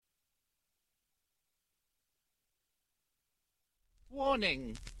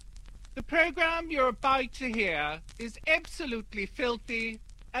Warning. The program you're about to hear is absolutely filthy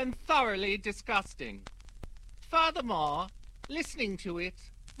and thoroughly disgusting. Furthermore, listening to it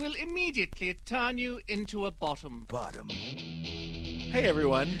will immediately turn you into a bottom. Hey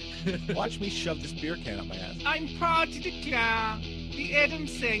everyone, watch me shove this beer can up my ass. I'm proud to declare the Adam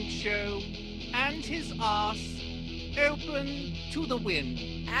Sank Show and his ass open to the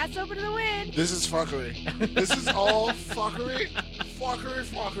wind. Ass open to the wind. This is fuckery. This is all fuckery.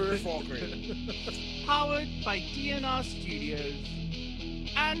 Fuckery. Powered by DNR Studios.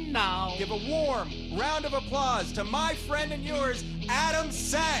 And now, Give a warm round of applause to my friend and yours, Adam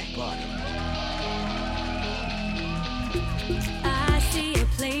Sank. I see a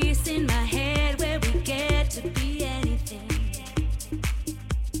place in my head where we get to be anything.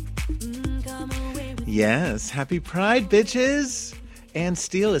 Come away with Yes, happy Pride, bitches! Ann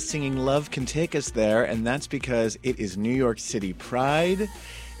Steele is singing Love Can Take Us There, and that's because it is New York City Pride.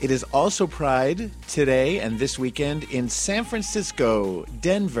 It is also Pride today and this weekend in San Francisco,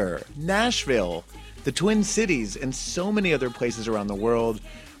 Denver, Nashville, the Twin Cities, and so many other places around the world.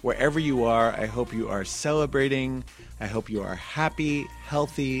 Wherever you are, I hope you are celebrating. I hope you are happy,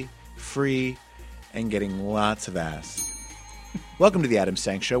 healthy, free, and getting lots of ass. Welcome to the Adam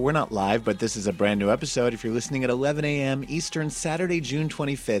Sank Show. We're not live, but this is a brand new episode. If you're listening at 11 a.m. Eastern, Saturday, June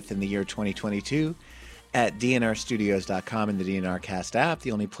 25th in the year 2022 at dnrstudios.com and the DNR Cast app,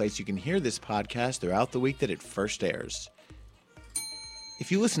 the only place you can hear this podcast throughout the week that it first airs.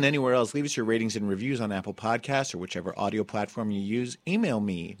 If you listen anywhere else, leave us your ratings and reviews on Apple Podcasts or whichever audio platform you use. Email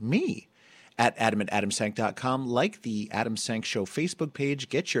me at adam@adamsank.com. Like the Adam Sank Show Facebook page.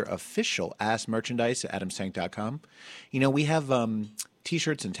 Get your official ass merchandise at adamsank.com. You know, we have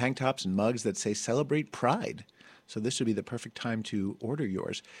T-shirts and tank tops and mugs that say Celebrate Pride. So this would be the perfect time to order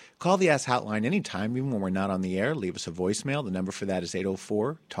yours. Call the Ass Hotline anytime, even when we're not on the air. Leave us a voicemail. The number for that is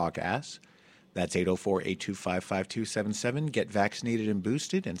 804-TALK-ASS. That's 804-825-5277. Get vaccinated and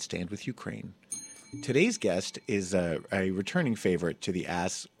boosted and stand with Ukraine. Today's guest is a returning favorite to the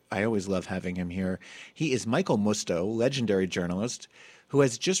Ass. I always love having him here. He is Michael Musto, legendary journalist, who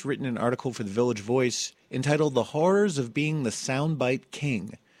has just written an article for the Village Voice entitled The Horrors of Being the Soundbite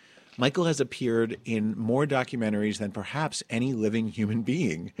King. Michael has appeared in more documentaries than perhaps any living human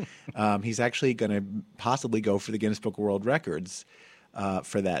being. He's actually going to possibly go for the Guinness Book of World Records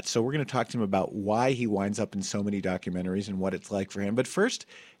for that. So we're going to talk to him about why he winds up in so many documentaries and what it's like for him. But first,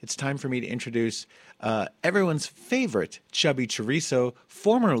 it's time for me to introduce everyone's favorite chubby chorizo,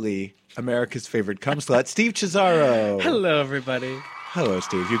 formerly America's favorite cum slut, Steve Cesaro. Hello, everybody. Hello,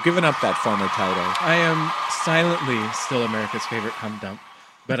 Steve. You've given up that former title. I am silently still America's favorite cum dump,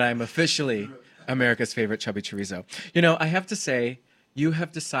 but I'm officially America's favorite chubby chorizo. You know, I have to say, you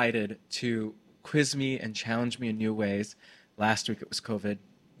have decided to quiz me and challenge me in new ways. Last week it was COVID.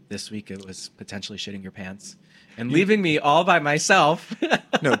 This week it was potentially shitting your pants and leaving me all by myself.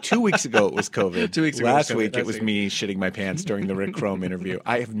 No, 2 weeks ago it was COVID. 2 weeks ago Last it was COVID. week it That's was it. me shitting my pants during the Rick Chrome interview.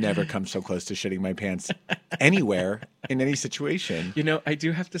 I have never come so close to shitting my pants anywhere in any situation. You know, I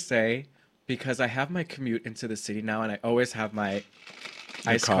do have to say, because I have my commute into the city now and I always have my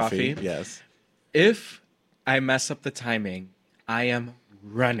iced coffee. Yes. If I mess up the timing, I am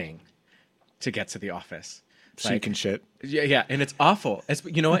running to get to the office. So you can shit. Yeah, and it's awful.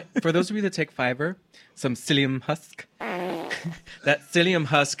 You know what? For those of you that take fiber, some psyllium husk. That psyllium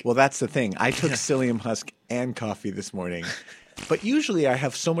husk. Well, that's the thing. I took psyllium husk and coffee this morning. But usually I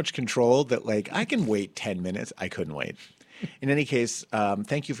have so much control that, like, I can wait 10 minutes. I couldn't wait. In any case,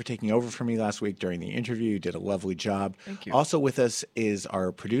 thank you for taking over for me last week during the interview. You did a lovely job. Thank you. Also with us is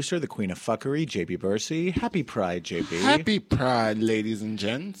our producer, the Queen of Fuckery, JB Bursey. Happy Pride, JB. Happy Pride, ladies and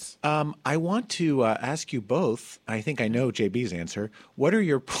gents. I want to ask you both, I think I know JB's answer, what are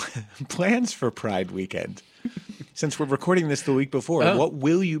your plans for Pride weekend? Since we're recording this the week before, what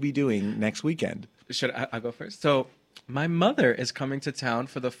will you be doing next weekend? Should I go first? So my mother is coming to town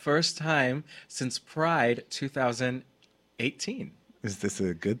for the first time since Pride 2018. Is this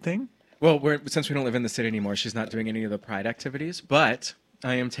a good thing? Well, since we don't live in the city anymore, she's not doing any of the Pride activities. But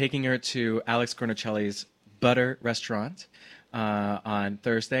I am taking her to Alex Gornicelli's Butter restaurant on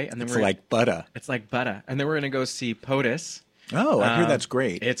Thursday, and then It's like butter. It's like butter, and then we're gonna go see POTUS. Oh, I hear that's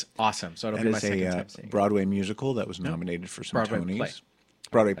great. It's awesome. So it'll That be my is second a time seeing it. Broadway musical that was nominated for some Broadway Tonys. play.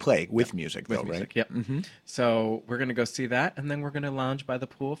 Broadway play with music, With though, music, right? yep. So we're gonna go see that, and then we're gonna lounge by the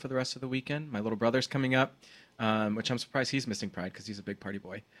pool for the rest of the weekend. My little brother's coming up, which I'm surprised he's missing Pride because he's a big party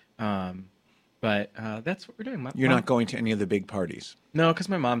boy. But that's what we're doing. You're not going to any of the big parties. No, because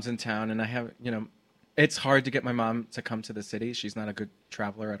my mom's in town, and I have, it's hard to get my mom to come to the city. She's not a good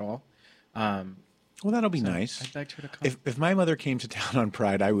traveler at all. Well, that'll be So nice. I begged her to come. If my mother came to town on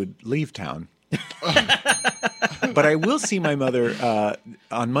Pride, I would leave town. But I will see my mother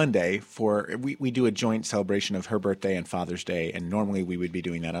on Monday for we do a joint celebration of her birthday and Father's Day, and normally we would be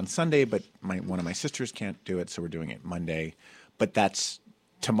doing that on Sunday, but one of my sisters can't do it, so we're doing it Monday. But that's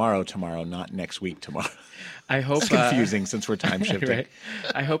tomorrow, not next week tomorrow. I hope It's confusing since we're time shifting. Right.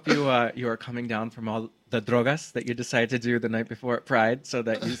 I hope you are coming down from all the drogas that you decided to do the night before at Pride, so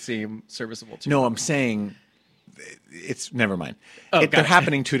that you seem serviceable too. No, I'm saying it's never mind. Oh, They're gotcha.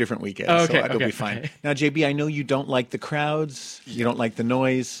 happening 2 different weekends, Okay, so it'll okay, be fine. okay. Now, JB, I know you don't like the crowds, you don't like the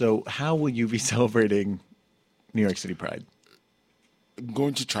noise, so how will you be celebrating New York City Pride? I'm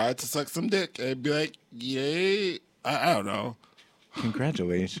going to try to suck some dick and be like, yay. I don't know.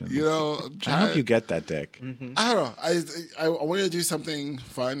 Congratulations. You know, I hope you get that dick. I don't know. I wanted to do something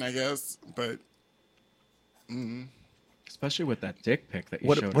fun, I guess, but Especially with that dick pic that you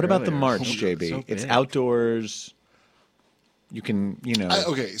What showed about the earlier. march, So JB? It's big. outdoors. You can,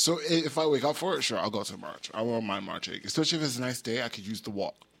 okay. So if I wake up for it, sure, I'll go to the march. I won't mind marching, especially if it's a nice day. I could use the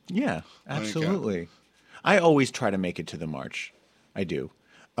walk. Yeah, There you go. absolutely. I always try to make it to the march. I do.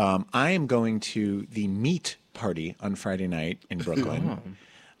 I am going to the meat party on Friday night in Brooklyn.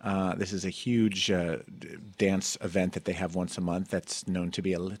 This is a huge dance event that they have once a month that's known to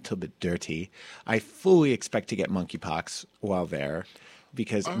be a little bit dirty. I fully expect to get monkeypox while there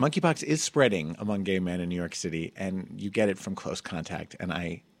because monkeypox is spreading among gay men in New York City, and you get it from close contact, and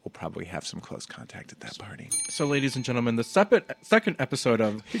I will probably have some close contact at that party. So, ladies and gentlemen, the second episode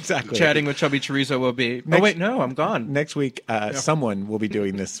of Exactly. Chatting with Chubby Chorizo will be. Next- oh wait, no, I'm gone. Next week, someone will be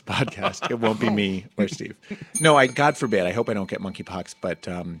doing this podcast. It won't be me or Steve. No, God forbid. I hope I don't get monkeypox, but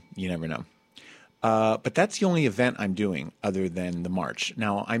you never know. But that's the only event I'm doing other than the march.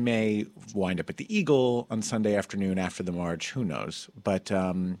 Now, I may wind up at the Eagle on Sunday afternoon after the march. Who knows? But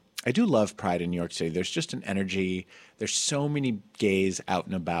I do love Pride in New York City. There's just an energy. There's so many gays out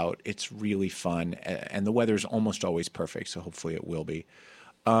and about. It's really fun. And the weather's almost always perfect, so hopefully it will be.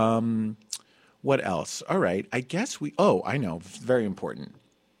 What else? All right. I guess I know. Very important.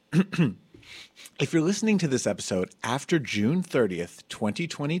 If you're listening to this episode after June 30th,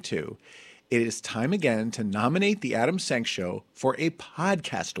 2022, it is time again to nominate The Adam Sank Show for a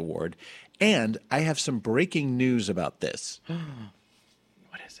podcast award. And I have some breaking news about this.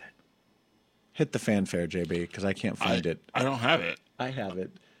 What is it? Hit the fanfare, JB, because I can't find it. I don't have it. I have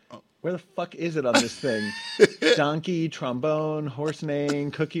it. Where the fuck is it on this thing? Donkey, trombone, horse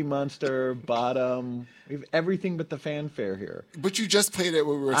neighing, Cookie Monster, bottom. We have everything but the fanfare here. But you just played it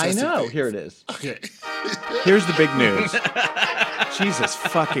when we were I testing know. things. Here it is. Okay. Here's the big news. Jesus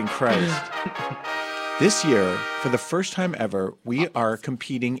fucking Christ. This year, for the first time ever, we are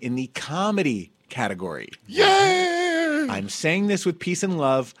competing in the comedy category. Yay! I'm saying this with peace and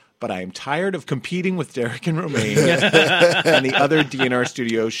love, but I am tired of competing with Derek and Romaine and the other DNR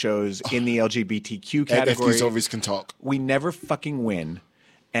Studio shows in the LGBTQ And if category. these ovaries can talk. We never fucking win.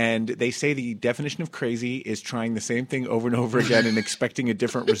 And they say the definition of crazy is trying the same thing over and over again and expecting a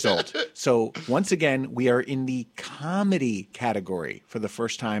different result. So once again, we are in the comedy category for the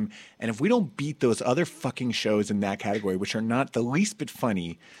first time. And if we don't beat those other fucking shows in that category, which are not the least bit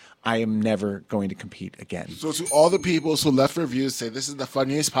funny, I am never going to compete again. So to all the people who left reviews, say this is the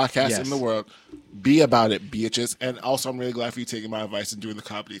funniest podcast Yes. in the world. Be about it, bitches. And also, I'm really glad for you taking my advice and doing the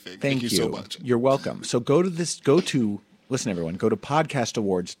comedy thing. Thank you so much. You're welcome. So listen, everyone, go to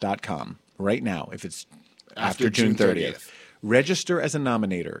podcastawards.com right now if it's after June 30th. Register as a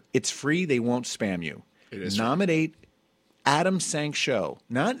nominator. It's free. They won't spam you. It is free. Nominate Adam Sank Show,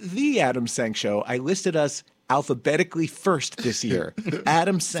 not the Adam Sank Show. I listed us alphabetically first this year.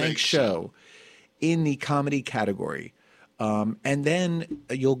 Adam Sank Show in the comedy category. And then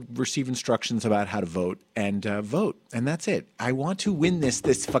you'll receive instructions about how to vote and vote. And that's it. I want to win this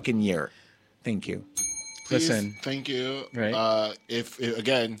fucking year. Thank you. Please, Listen. thank you. Right. If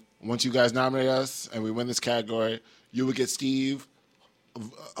again, once you guys nominate us and we win this category, you would get Steve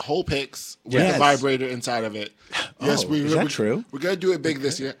whole picks with Yes. the vibrator inside of it. Is that true? We're gonna do it big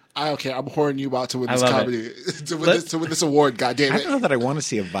this year. I don't care. I'm whoring you out to win I this love comedy, to win this award. God damn I it! don't know that I want to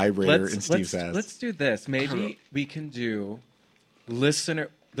see a vibrator in Steve's ass. Let's do this. Maybe we can do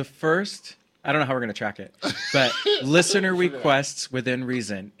the first. I don't know how we're going to track it, but listener requests within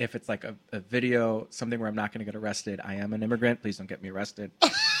reason. If it's like a video, something where I'm not going to get arrested. I am an immigrant. Please don't get me arrested.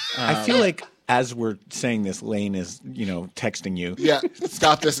 I feel like as we're saying this, Lane is, texting you. Yeah,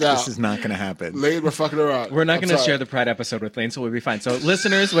 stop this now. This is not going to happen. Lane, we're fucking around. We're not going to share the Pride episode with Lane, so we'll be fine. So,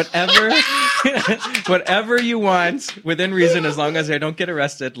 listeners, whatever you want, within reason, as long as I don't get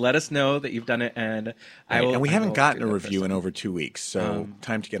arrested, let us know that you've done it, and I will. And we haven't gotten a review in over 2 weeks, so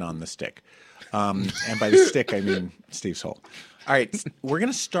time to get on the stick. And by the stick, I mean Steve's hole. All right, we're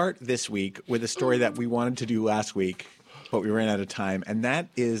going to start this week with a story that we wanted to do last week, but we ran out of time, and that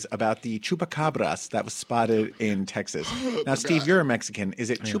is about the chupacabras that was spotted in Texas. Now, Steve, you're a Mexican. Is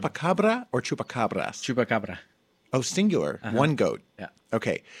it chupacabra or chupacabras? Chupacabra. Oh, singular. One goat. Yeah.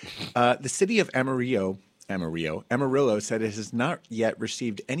 Okay. The city of Amarillo said it has not yet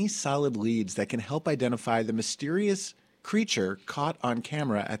received any solid leads that can help identify the mysterious creature caught on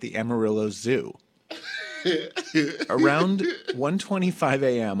camera at the Amarillo Zoo. Around 1:25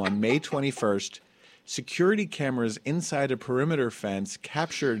 a.m. on May 21st, security cameras inside a perimeter fence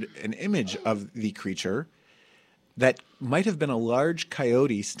captured an image of the creature that might have been a large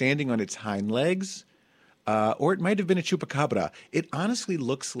coyote standing on its hind legs, or it might have been a chupacabra. It honestly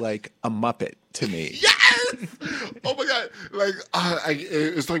looks like a Muppet to me. Yes! Oh my god! Like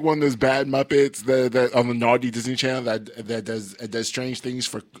it's like one of those bad Muppets that on the naughty Disney Channel that does strange things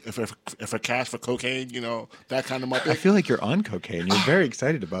for cash for cocaine. That kind of Muppet. I feel like you're on cocaine. You're very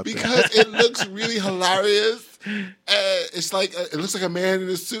excited about that because it looks really hilarious. It's like it looks like a man in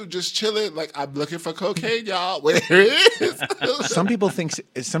a suit just chilling. Like, I'm looking for cocaine, y'all. Where it is? Some people think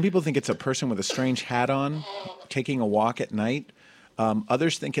it's a person with a strange hat on, taking a walk at night.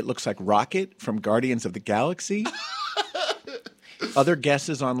 Others think it looks like Rocket from Guardians of the Galaxy. Other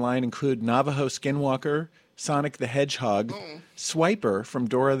guesses online include Navajo Skinwalker, Sonic the Hedgehog, Swiper from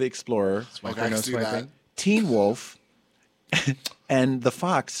Dora the Explorer, Okay, I can see that. Teen Wolf, and the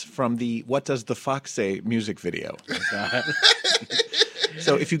Fox from the What Does the Fox Say music video.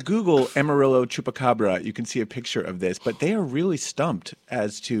 So if you Google Amarillo Chupacabra, you can see a picture of this. But they are really stumped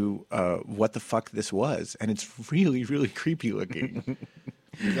as to what the fuck this was. And it's really, really creepy looking.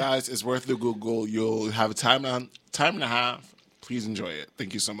 You guys, it's worth the Google. You'll have a time and a half. Please enjoy it.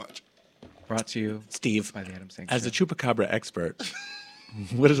 Thank you so much. Brought to you, Steve, by the Adam Sank as Show. a Chupacabra expert,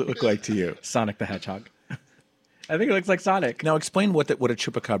 what does it look like to you? Sonic the Hedgehog. I think it looks like Sonic. Now explain what a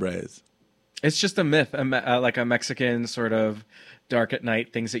Chupacabra is. It's just a myth, like a Mexican sort of dark at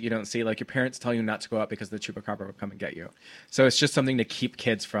night, things that you don't see. Like your parents tell you not to go out because the chupacabra will come and get you. So it's just something to keep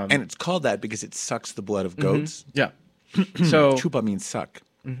kids from. And it's called that because it sucks the blood of goats. Yeah. So Chupa means suck.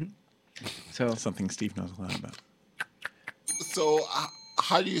 So Something Steve knows a lot about. So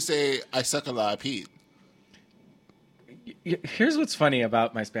how do you say I suck a lot of Pete? here's what's funny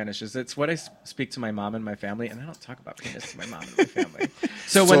about my Spanish is it's what I speak to my mom and my family, and I don't talk about penis to my mom and my family.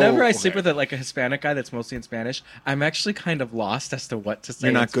 So whenever I sleep with a Hispanic guy that's mostly in Spanish, I'm actually kind of lost as to what to say.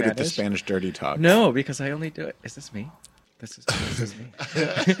 You're not in good Spanish. at the Spanish dirty talk. No, because I only do it. Is this me? This is me.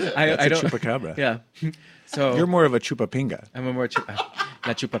 I don't. Chupacabra. Yeah. So You're more of a chupapinga. I'm a more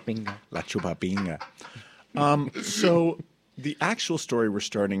la chupapinga. La chupapinga. So the actual story we're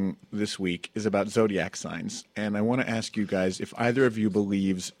starting this week is about zodiac signs, and I want to ask you guys if either of you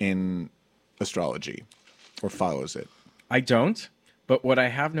believes in astrology or follows it. I don't. But what I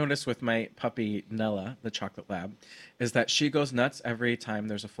have noticed with my puppy Nella, the chocolate lab, is that she goes nuts every time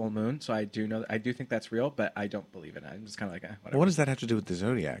there's a full moon. So I do think that's real, but I don't believe in it. I'm just kind of like, whatever. What does that have to do with the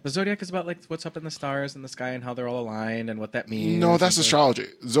zodiac? The zodiac is about like what's up in the stars and the sky and how they're all aligned and what that means. No, that's astrology.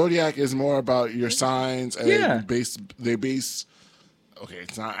 Zodiac is more about your signs and they base. Okay,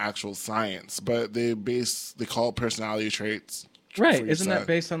 it's not actual science, but they call personality traits. Right? Isn't that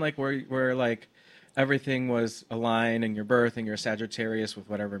based on like where like everything was aligned in your birth and you're Sagittarius with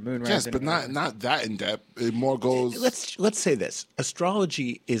whatever moon rising? Yes, but not that in depth. It more goes. Let's say this: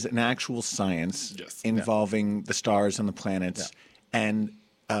 astrology is an actual science involving the stars and the planets, and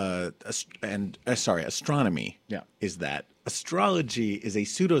astronomy. Is that astrology is a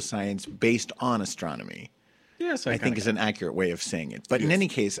pseudoscience based on astronomy? Yes, I think is an accurate way of saying it. But in any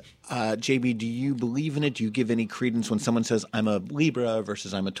case, JB, do you believe in it? Do you give any credence when someone says, I'm a Libra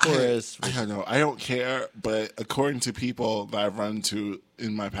versus I'm a Taurus? I don't know. I don't care. But according to people that I've run into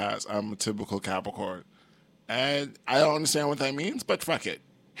in my past, I'm a typical Capricorn. And I don't understand what that means, but fuck it.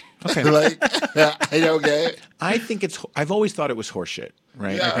 Okay. I don't get it. I think I've always thought it was horseshit,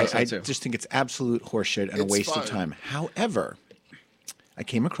 right? Yeah. I just think it's absolute horseshit and a waste of time. However, I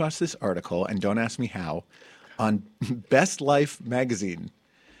came across this article, and don't ask me how, on Best Life magazine.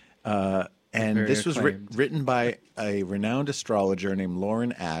 And this was written by a renowned astrologer named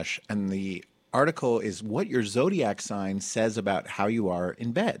Lauren Ash. And the article is what your zodiac sign says about how you are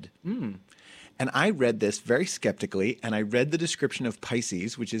in bed. And I read this very skeptically, and I read the description of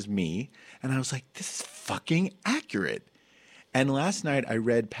Pisces, which is me, and I was like, this is fucking accurate. And last night I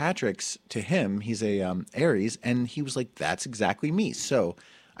read Patrick's to him. He's a Aries, and he was like, that's exactly me. So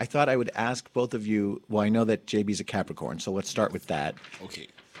I thought I would ask both of you, well, I know that JB's a Capricorn, so let's start with that. Okay.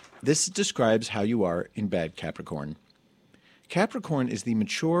 This describes how you are in bed, Capricorn. Capricorn is the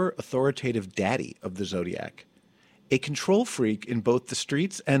mature, authoritative daddy of the zodiac, a control freak in both the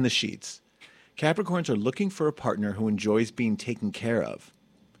streets and the sheets. Capricorns are looking for a partner who enjoys being taken care of.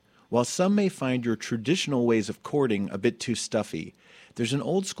 While some may find your traditional ways of courting a bit too stuffy, there's an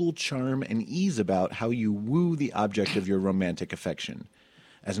old-school charm and ease about how you woo the object of your romantic affection.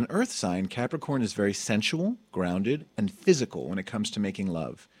 As an earth sign, Capricorn is very sensual, grounded, and physical when it comes to making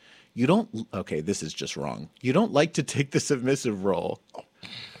love. You don't... Okay, this is just wrong. You don't like to take the submissive role,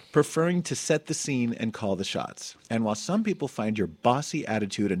 preferring to set the scene and call the shots. And while some people find your bossy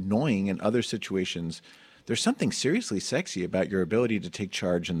attitude annoying in other situations, there's something seriously sexy about your ability to take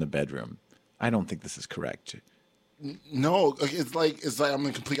charge in the bedroom. I don't think this is correct. No, it's like I'm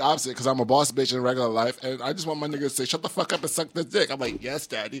the complete opposite because I'm a boss bitch in regular life, and I just want my nigga to say, "Shut the fuck up and suck this dick." I'm like, "Yes,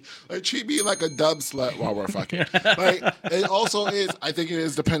 daddy." Like, treat me like a dub slut while we're fucking. Like, it also is. I think it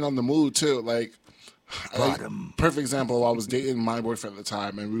is depend on the mood too. Like, perfect example. I was dating my boyfriend at the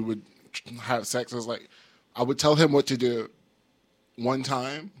time, and we would have sex. I was like, I would tell him what to do one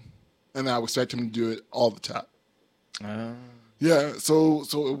time, and then I would expect him to do it all the time. Yeah, so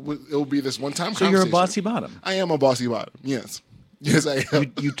it will be this one time. So you're a bossy bottom. I am a bossy bottom. Yes, I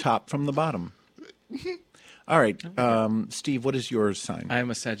am. You top from the bottom. All right, Steve, what is your sign? I am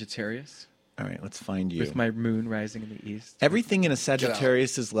a Sagittarius. All right, let's find you. With my moon rising in the east. Everything in a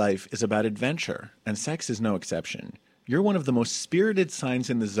Sagittarius's life is about adventure, and sex is no exception. You're one of the most spirited signs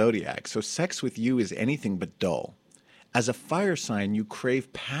in the zodiac, so sex with you is anything but dull. As a fire sign, you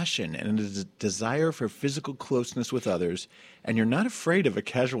crave passion and a desire for physical closeness with others, and you're not afraid of a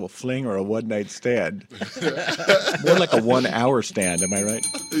casual fling or a one-night stand. More like a 1-hour stand, am I right?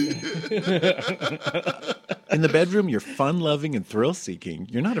 In the bedroom, you're fun-loving and thrill-seeking.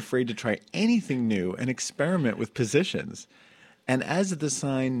 You're not afraid to try anything new and experiment with positions. And as the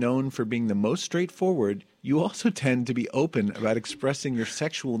sign known for being the most straightforward, you also tend to be open about expressing your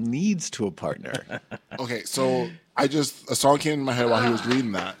sexual needs to a partner. Okay, so a song came in my head while he was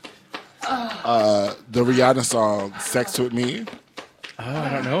reading that. The Rihanna song, Sex With Me. Oh, I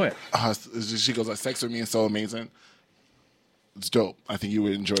don't know it. She goes like, Sex With Me is so amazing. It's dope. I think you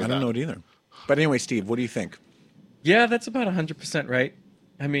would enjoy that. I don't know it either. But anyway, Steve, what do you think? Yeah, that's about 100% right.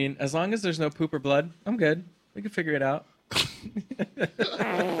 I mean, as long as there's no poop or blood, I'm good. We can figure it out.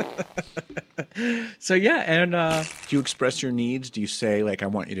 So yeah, and do you express your needs? Do you say like, I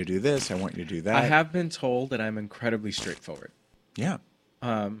want you to do this, I want you to do that? I have been told that I'm incredibly straightforward. Yeah.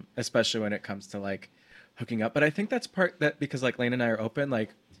 Especially when it comes to like hooking up. But I think that's part that because like Lane and I are open,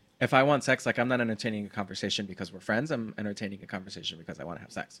 like if I want sex, like I'm not entertaining a conversation because we're friends. I'm entertaining a conversation because I want to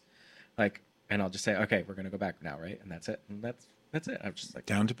have sex. Like, and I'll just say, okay, we're gonna go back now, right? And that's it. And that's it. I'm just like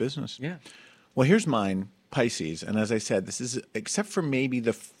down to business. Yeah. Well, here's mine. Pisces, and as I said, this is, except for maybe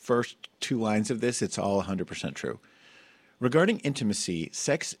the first 2 lines of this, it's all 100% true. Regarding intimacy,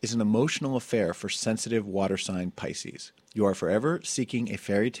 sex is an emotional affair for sensitive water sign Pisces. You are forever seeking a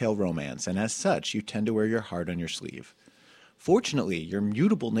fairy tale romance, and as such, you tend to wear your heart on your sleeve. Fortunately, your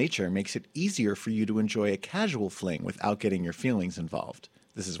mutable nature makes it easier for you to enjoy a casual fling without getting your feelings involved.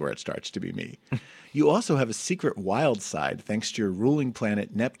 This is where it starts to be me. You also have a secret wild side thanks to your ruling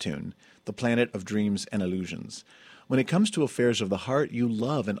planet Neptune, the planet of dreams and illusions. When it comes to affairs of the heart, you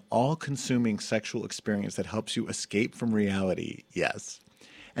love an all-consuming sexual experience that helps you escape from reality. Yes.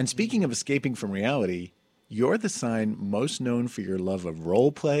 And speaking of escaping from reality, you're the sign most known for your love of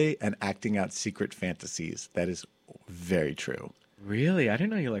role play and acting out secret fantasies. That is very true. Really? I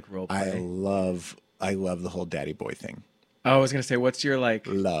didn't know you like role play. I love the whole daddy boy thing. Oh, I was going to say, what's your like...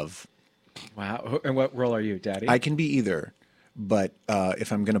 Love. Wow. And what role are you, daddy? I can be either. But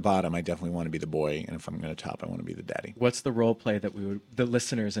if I'm going to bottom, I definitely want to be the boy. And if I'm going to top, I want to be the daddy. What's the role play that the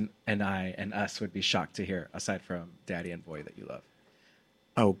listeners and I and us would be shocked to hear, aside from daddy and boy that you love?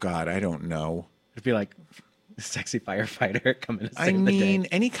 Oh, God, I don't know. It'd be like a sexy firefighter coming to save I the mean, day.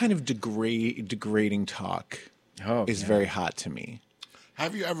 any kind of degrading talk is very hot to me.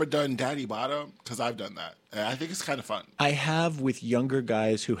 Have you ever done daddy bottom? Because I've done that. And I think it's kind of fun. I have with younger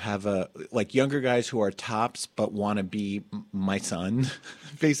guys who have younger guys who are tops but want to be my son,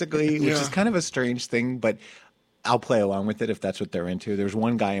 basically, which is kind of a strange thing, but I'll play along with it if that's what they're into. There's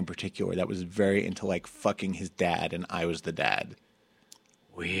one guy in particular that was very into like fucking his dad, and I was the dad.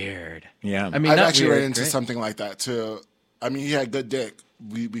 Weird. Yeah. I mean, I've actually ran into something like that too. I mean, he had good dick.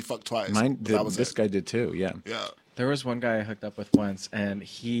 We fucked twice. Mine, That was this it. guy did too. Yeah. Yeah. There was one guy I hooked up with once, and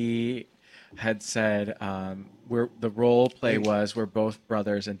he had said, the role play was we're both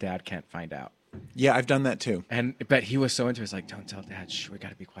brothers and dad can't find out. Yeah, I've done that too. But he was so into it, he's like, don't tell dad. Shh, we got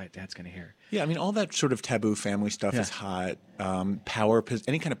to be quiet. Dad's going to hear. Yeah, I mean, all that sort of taboo family stuff Yeah. is hot.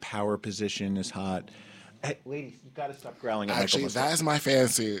 Any kind of power position is hot. Hey, ladies, you got to stop growling at Actually, Michael. that is my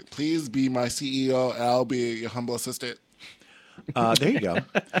fantasy. Please be my CEO, and I'll be your humble assistant. There you go.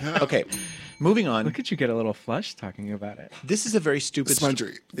 Okay, moving on. Look at you get a little flush talking about it. This is a very stupid.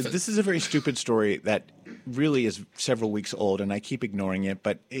 Smudgery. This is a very stupid story that really is several weeks old, and I keep ignoring it,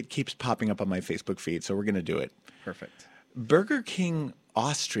 but it keeps popping up on my Facebook feed, so we're going to do it. Perfect. Burger King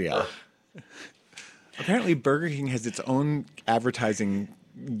Austria. Apparently, Burger King has its own advertising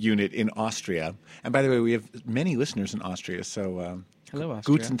unit in Austria, and by the way, we have many listeners in Austria. So, Hello,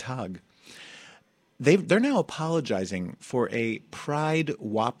 Austria. Guten Tag. They're now apologizing for a Pride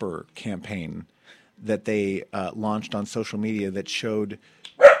Whopper campaign that they launched on social media that showed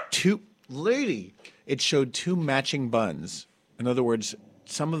two matching buns. In other words,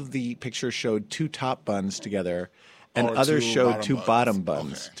 some of the pictures showed two top buns together, and Or others two showed bottom two buns. bottom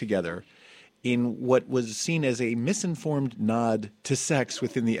buns Okay. together in what was seen as a misinformed nod to sex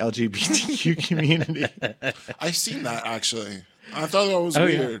within the LGBTQ community. I've seen that actually. I thought that was Oh,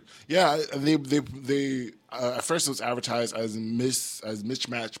 weird. Yeah, they at first it was advertised as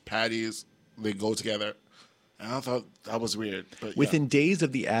mismatched patties. They go together, and I thought that was weird. But Within days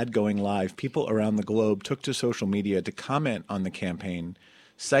of the ad going live, people around the globe took to social media to comment on the campaign,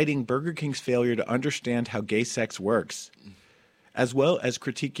 citing Burger King's failure to understand how gay sex works, as well as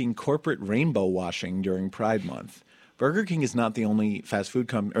critiquing corporate rainbow washing during Pride Month. Burger King is not the only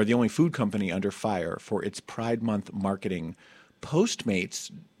the only food company under fire for its Pride Month marketing. Postmates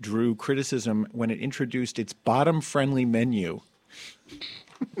drew criticism when it introduced its bottom-friendly menu,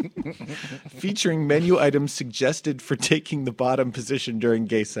 featuring menu items suggested for taking the bottom position during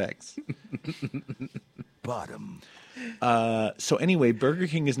gay sex. Bottom. So anyway, Burger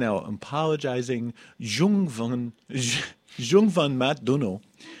King is now apologizing. Jung van Matt Duno,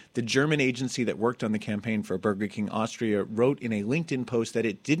 the German agency that worked on the campaign for Burger King Austria, wrote in a LinkedIn post that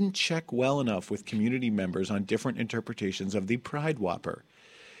it didn't check well enough with community members on different interpretations of the Pride Whopper.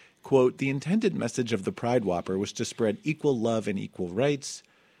 Quote, the intended message of the Pride Whopper was to spread equal love and equal rights.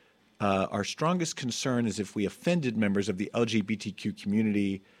 Our strongest concern is if we offended members of the LGBTQ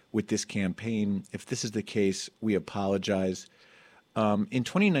community with this campaign. If this is the case, we apologize. In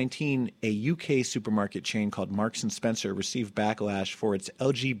 2019, a UK supermarket chain called Marks & Spencer received backlash for its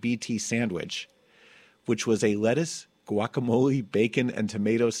LGBT sandwich, which was a lettuce, guacamole, bacon, and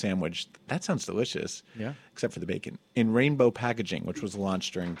tomato sandwich. That sounds delicious. Yeah. Except for the bacon. In rainbow packaging, which was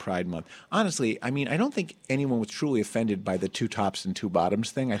launched during Pride Month. Honestly, I mean, I don't think anyone was truly offended by the two tops and two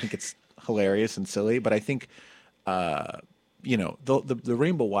bottoms thing. I think it's hilarious and silly, but I think, the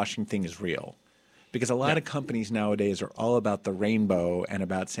rainbow washing thing is real. Because a lot of companies nowadays are all about the rainbow and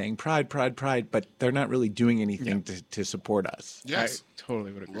about saying pride, pride, pride, but they're not really doing anything to support us. yes, I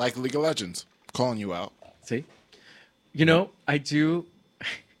totally would agree. like League of Legends, calling you out. See? I do.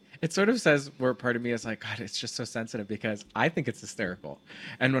 It sort of says where part of me is like, God, it's just so sensitive because I think it's hysterical.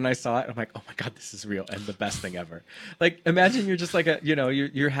 And when I saw it, I'm like, oh my God, this is real and the best thing ever. Like, imagine you're just like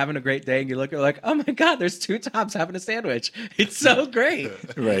you're having a great day and you look at like, oh my God, there's two tops having a sandwich. It's so great.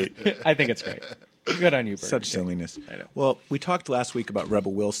 Right. I think it's great. Good on you, Burger Such King. silliness. I know. Well, we talked last week about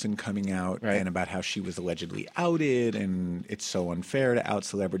Rebel Wilson coming out Right. and about how she was allegedly outed and it's so unfair to out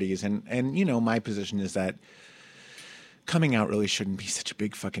celebrities. And my position is that coming out really shouldn't be such a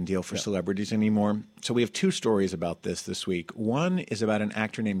big fucking deal for celebrities anymore. So we have two stories about this week. One is about an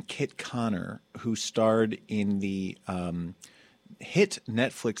actor named Kit Connor who starred in the hit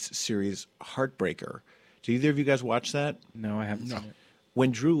Netflix series Heartbreaker. Did either of you guys watch that? No, I haven't seen it.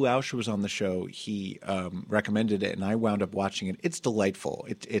 When Drew Lausch was on the show, he recommended it, and I wound up watching it. It's delightful.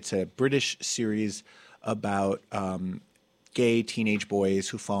 It's a British series about gay teenage boys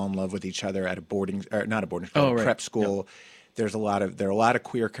who fall in love with each other at a prep school. There are a lot of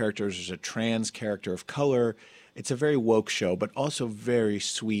queer characters. There's a trans character of color. It's a very woke show, but also very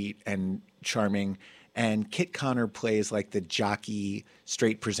sweet and charming. And Kit Connor plays like the jockey,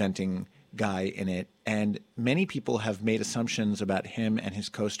 straight presenting guy in it. And many people have made assumptions about him and his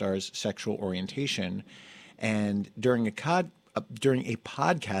co-star's sexual orientation. And during a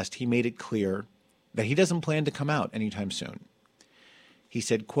podcast, he made it clear that he doesn't plan to come out anytime soon. He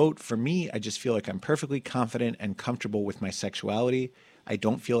said, quote, for me, I just feel like I'm perfectly confident and comfortable with my sexuality. I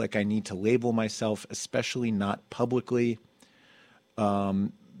don't feel like I need to label myself, especially not publicly.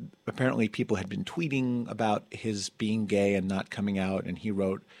 apparently people had been tweeting about his being gay and not coming out, and he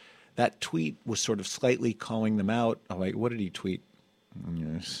wrote that tweet was sort of slightly calling them out. Oh, wait, what did he tweet?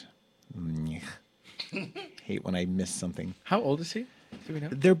 Yes. Hate when I miss something. How old is he? Do we know?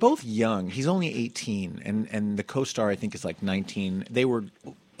 They're both young. He's only 18, and the co-star, I think, is like 19. They were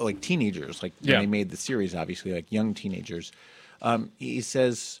like teenagers, like when they made the series, obviously, like young teenagers. He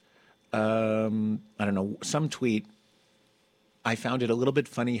says, I don't know, some tweet, I found it a little bit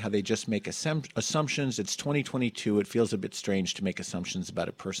funny how they just make assumptions. It's 2022. It feels a bit strange to make assumptions about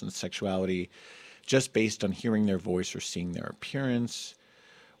a person's sexuality just based on hearing their voice or seeing their appearance.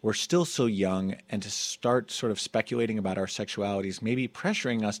 We're still so young, and to start sort of speculating about our sexualities, maybe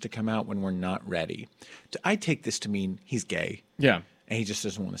pressuring us to come out when we're not ready. I take this to mean he's gay. Yeah. And he just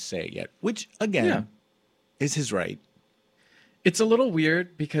doesn't want to say it yet, which, again, is his right. It's a little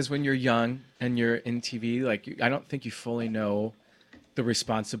weird because when you're young and you're in TV, like I don't think you fully know the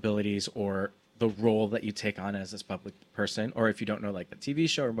responsibilities or the role that you take on as this public person, or if you don't know like the TV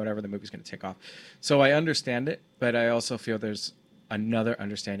show or whatever the movie's going to take off. So I understand it, but I also feel there's another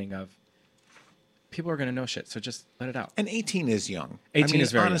understanding of people are going to know shit, so just let it out. And 18 is young. 18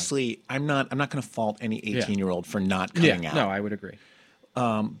 is very honestly, young. I'm not going to fault any 18-year-old for not coming out. No, I would agree.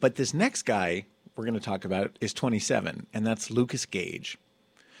 But this next guy we're going to talk about is 27, and that's Lucas Gage.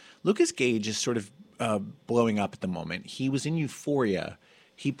 Lucas Gage is sort of blowing up at the moment. He was in Euphoria.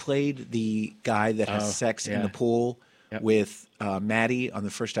 He played the guy that has sex in the pool with Maddie on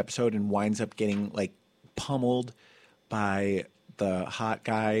the first episode and winds up getting like pummeled by the hot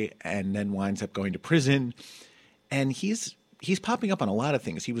guy and then winds up going to prison. And he's popping up on a lot of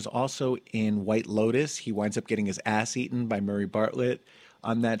things. He was also in White Lotus. He winds up getting his ass eaten by Murray Bartlett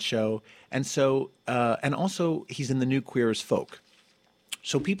on that show. And so, and also he's in the new Queer as Folk.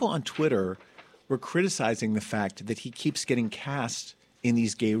 So people on Twitter were criticizing the fact that he keeps getting cast in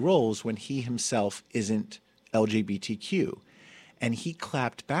these gay roles when he himself isn't LGBTQ. And he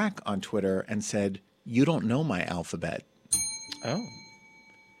clapped back on Twitter and said, "You don't know my alphabet." Oh.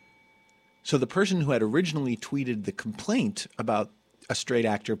 So the person who had originally tweeted the complaint about a straight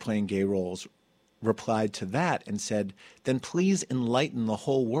actor playing gay roles replied to that and said, "Then please enlighten the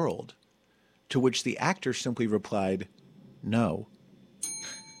whole world." To which the actor simply replied, "No."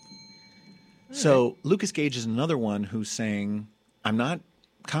 So Lucas Gage is another one who's saying, I'm not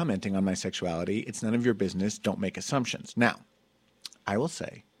commenting on my sexuality. It's none of your business. Don't make assumptions. Now, I will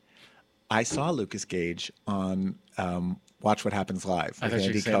say, I saw Lucas Gage on Watch What Happens Live I with thought you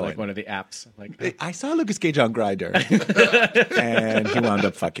Andy were saying Cohen. like one of the apps. Like, I saw Lucas Gage on Grindr, and he wound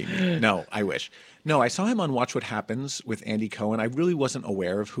up fucking me. No, I wish. No, I saw him on Watch What Happens with Andy Cohen. I really wasn't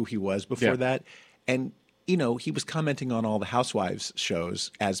aware of who he was before that. And, you know, he was commenting on all the Housewives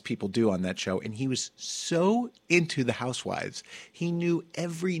shows, as people do on that show, and he was so into the Housewives. He knew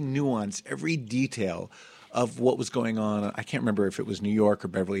every nuance, every detail of what was going on. I can't remember if it was New York or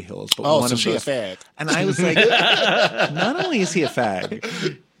Beverly Hills. But one of she those, a fag. And I was like, not only is he a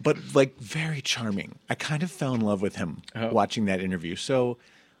fag, but like very charming. I kind of fell in love with him watching that interview. So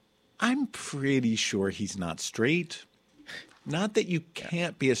I'm pretty sure he's not straight. Not that you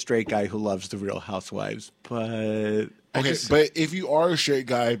can't be a straight guy who loves the Real Housewives, but... Okay, but if you are a straight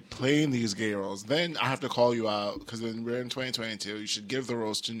guy playing these gay roles, then I have to call you out because when we're in 2022, you should give the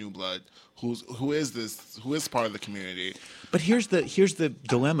roles to new blood. Who is part of the community? But here's the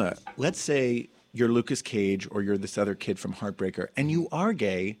dilemma. Let's say you're Lucas Cage or you're this other kid from Heartbreaker, and you are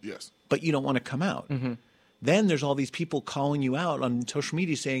gay, Yes. but you don't want to come out. Mm-hmm. Then there's all these people calling you out on social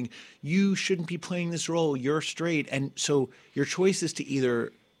media saying, you shouldn't be playing this role, you're straight. And so your choice is to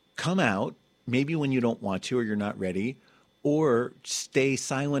either come out, maybe when you don't want to or you're not ready, or stay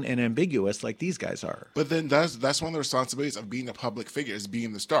silent and ambiguous like these guys are. But then that's one of the responsibilities of being a public figure, is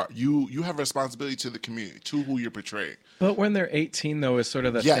being the star. You have a responsibility to the community, to who you're portraying. but when they're 18, though, is sort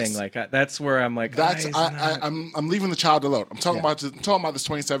of the thing. Like that's where I'm like, I'm leaving the child alone. I'm talking about this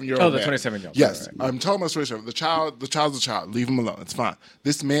 27-year-old. Oh, the 27-year-old. Yes, Right. I'm talking about 27. The child's a child. Leave him alone. It's fine.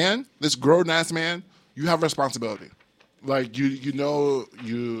 This man, this grown ass man, you have responsibility. Like when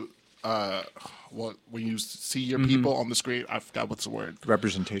you see your people on the screen, I forgot what's the word.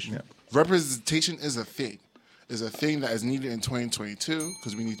 Representation. Yeah. Representation is a thing. Is a thing that is needed in 2022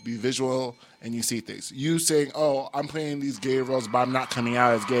 because we need to be visual and you see things. You saying, "Oh, I'm playing these gay roles, but I'm not coming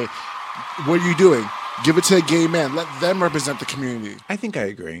out as gay." What are you doing? Give it to a gay man. Let them represent the community. I think I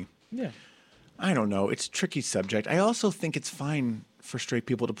agree. Yeah. I don't know. It's a tricky subject. I also think it's fine for straight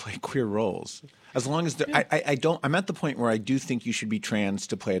people to play queer roles. As long as I'm at the point where I do think you should be trans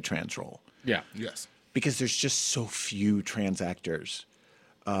to play a trans role. Yeah. Yes. Because there's just so few trans actors.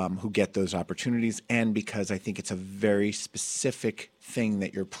 who get those opportunities, and because I think it's a very specific thing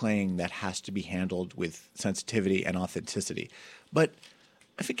that you're playing that has to be handled with sensitivity and authenticity. But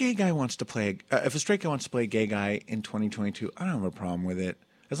if a gay guy wants to play, if a straight guy wants to play a gay guy in 2022, I don't have a problem with it,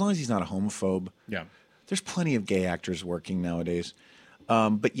 as long as he's not a homophobe. Yeah. There's plenty of gay actors working nowadays.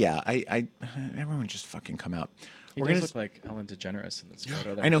 But yeah, I everyone just fucking come out. He does look like Ellen DeGeneres in this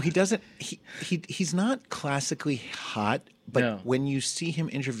photo. There. I know he doesn't. He's not classically hot, but No. when you see him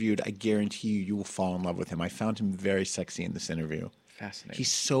interviewed, I guarantee you will fall in love with him. I found him very sexy in this interview. Fascinating.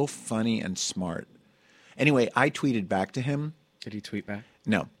 He's so funny and smart. Anyway, I tweeted back to him. Did he tweet back?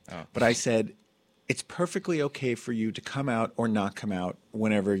 No, Oh. but I said it's perfectly okay for you to come out or not come out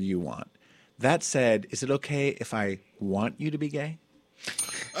whenever you want. That said, is it okay if I want you to be gay?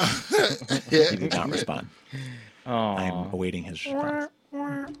 He did not respond. I'm awaiting his response.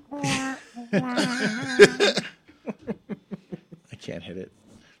 I can't hit it.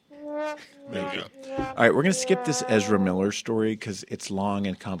 There you go. All right, we're going to skip this Ezra Miller story because it's long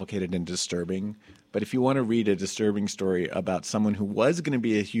and complicated and disturbing. But if you want to read a disturbing story about someone who was going to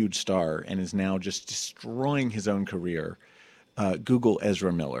be a huge star and is now just destroying his own career, Google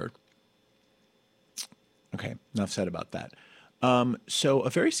Ezra Miller. Okay, enough said about that. So a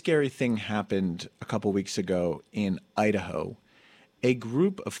very scary thing happened a couple weeks ago in Idaho. A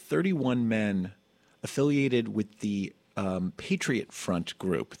group of 31 men affiliated with the Patriot Front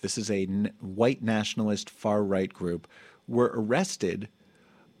group, this is a white nationalist far-right group, were arrested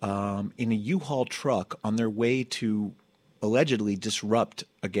in a U-Haul truck on their way to allegedly disrupt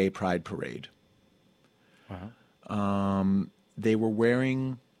a gay pride parade. Wow. They were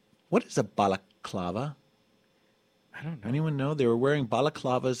wearing, what is a balaclava? I don't know. Anyone know? They were wearing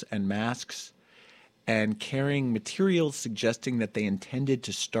balaclavas and masks and carrying materials suggesting that they intended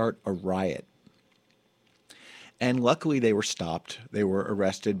to start a riot. And luckily they were stopped. They were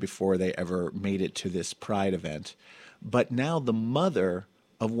arrested before they ever made it to this pride event. But now the mother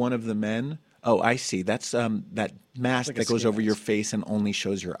of one of the men, oh, I see. That's that mask like a that goes ski over your mask. face and only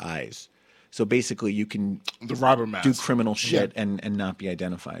shows your eyes. So basically you can The robber mask. do criminal shit and not be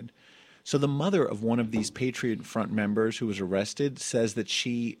identified. So the mother of one of these Patriot Front members who was arrested says that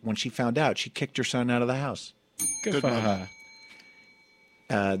when she found out, she kicked her son out of the house. Good for mother.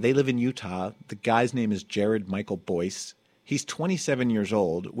 her. They live in Utah. The guy's name is Jared Michael Boyce. He's 27 years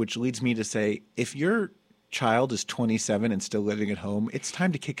old, which leads me to say, if your child is 27 and still living at home, it's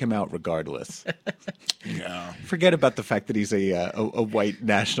time to kick him out regardless. Yeah. Forget about the fact that he's a white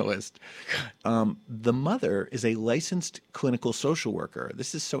nationalist. The mother is a licensed clinical social worker.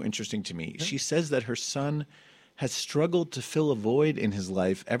 This is so interesting to me. She says that her son has struggled to fill a void in his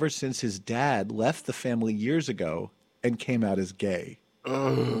life ever since his dad left the family years ago and came out as gay.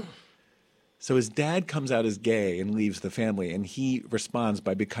 So his dad comes out as gay and leaves the family, and he responds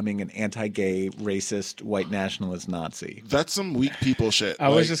by becoming an anti-gay, racist, white nationalist Nazi. That's some weak people shit. I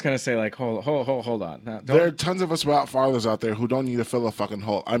was Like, just gonna say, like, hold on. Now, there are don't, tons of us without fathers out there who don't need to fill a fucking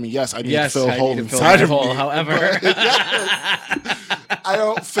hole. I mean, yes, I need yes, to fill a I hole need to fill inside my of hole. me. However, I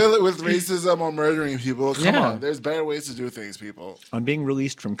don't fill it with racism or murdering people. Come Yeah. on, there's better ways to do things, people. On being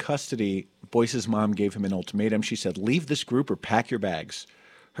released from custody, Boyce's mom gave him an ultimatum. She said, leave this group or pack your bags.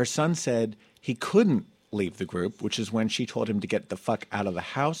 Her son said he couldn't leave the group, which is when she told him to get the fuck out of the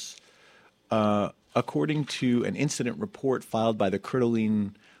house. According to an incident report filed by the Coeur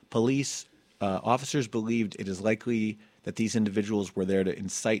d'Alene police, officers believed it is likely that these individuals were there to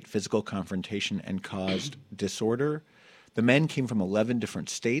incite physical confrontation and caused disorder. The men came from 11 different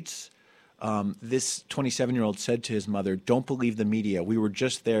states. This 27-year-old said to his mother, don't believe the media. We were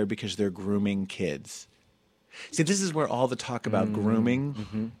just there because they're grooming kids. See, this is where all the talk about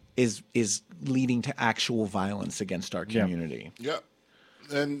grooming is leading to actual violence against our community. Yep.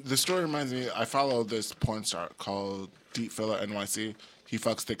 And the story reminds me, I follow this porn star called Deep Filler NYC. He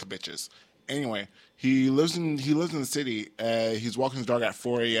fucks thick bitches. Anyway, he lives in the city. He's walking his dog at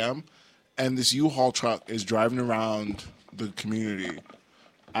 4 a.m. and this U-Haul truck is driving around the community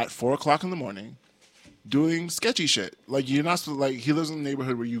at 4 o'clock in the morning doing sketchy shit. Like, you're not supposed, like, he lives in a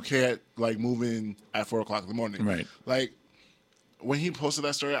neighborhood where you can't, like, move in at 4 o'clock in the morning. Right. Like, when he posted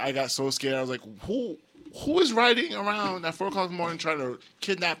that story, I got so scared. I was like, who is riding around at 4 o'clock in the morning trying to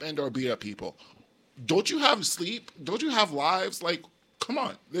kidnap and or beat up people? Don't you have sleep? Don't you have lives? Like, come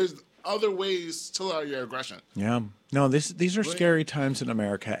on. There's other ways to allow your aggression. Yeah. No, these are scary times in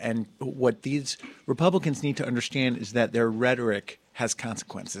America. And what these Republicans need to understand is that their rhetoric has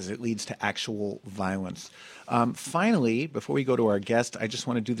consequences. It leads to actual violence. Finally, before we go to our guest, I just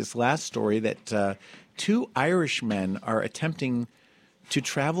want to do this last story that two Irish men are attempting to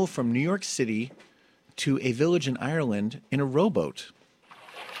travel from New York City to a village in Ireland in a rowboat.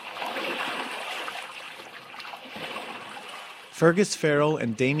 Fergus Farrell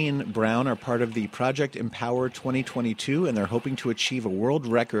and Damian Brown are part of the Project Empower 2022, and they're hoping to achieve a world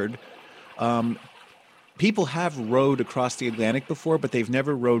record. People have rowed across the Atlantic before, but they've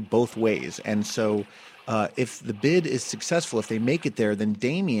never rowed both ways. And so if the bid is successful, if they make it there, then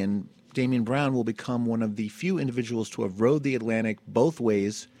Damian Brown will become one of the few individuals to have rowed the Atlantic both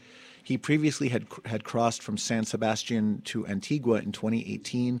ways. He previously had crossed from San Sebastian to Antigua in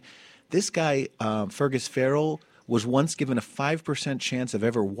 2018. This guy, Fergus Farrell, was once given a 5% chance of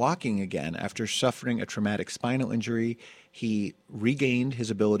ever walking again after suffering a traumatic spinal injury. He regained his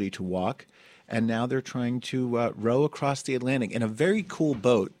ability to walk, and now they're trying to row across the Atlantic in a very cool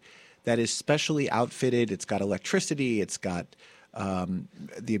boat that is specially outfitted. It's got electricity. It's got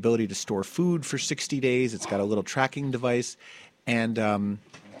the ability to store food for 60 days. It's got a little tracking device. And,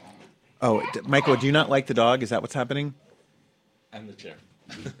 Michael, do you not like the dog? Is that what's happening? And the chair.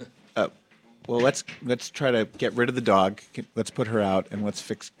 Well, let's try to get rid of the dog. Let's put her out, and let's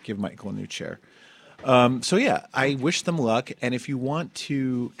give Michael a new chair. I wish them luck. And if you want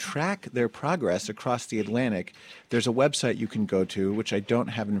to track their progress across the Atlantic, there's a website you can go to, which I don't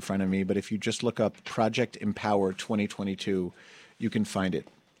have in front of me, but if you just look up Project Empower 2022, you can find it.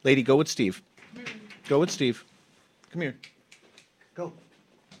 Lady, go with Steve. Go with Steve. Come here. Go.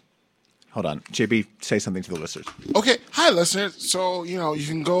 Hold on. JB, say something to the listeners. Okay. Hi, listeners. So, you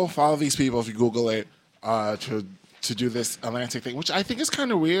can go follow these people if you Google it to do this Atlantic thing, which I think is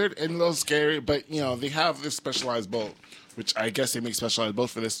kind of weird and a little scary. But, they have this specialized boat, which I guess they make specialized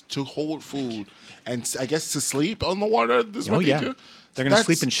boats for this, to hold food and I guess to sleep on the water. This is what they do. They're going to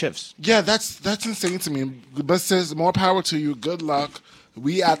sleep in shifts. Yeah, that's insane to me. But says, more power to you. Good luck.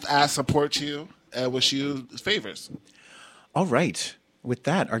 We at the Ass support you and wish you favors. All right. With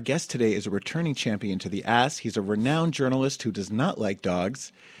that, our guest today is a returning champion to the Ass. He's a renowned journalist who does not like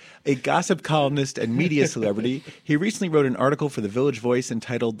dogs, a gossip columnist and media celebrity. He recently wrote an article for the Village Voice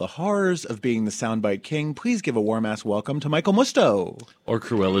entitled The Horrors of Being the Soundbite King. Please give a warm-ass welcome to Michael Musto. Or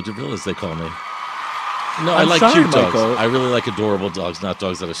Cruella de Vil, as they call me. No, I like cute dogs. Michael. I really like adorable dogs, not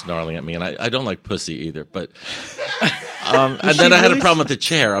dogs that are snarling at me. And I don't like pussy either. But and then I had a problem with the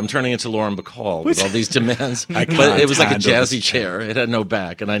chair. I'm turning into Lauren Bacall with all these demands. But it was like a jazzy chair. It had no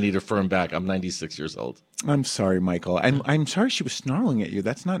back, and I need a firm back. I'm 96 years old. I'm sorry, Michael. I'm sorry she was snarling at you.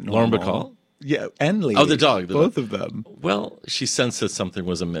 That's not normal. Lauren Bacall? Yeah, and Lady. Oh, the dog. Both of them. Well, she sensed that something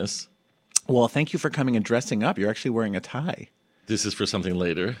was amiss. Well, thank you for coming and dressing up. You're actually wearing a tie. This is for something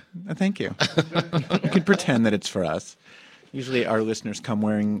later. Thank you. You can pretend that it's for us. Usually our listeners come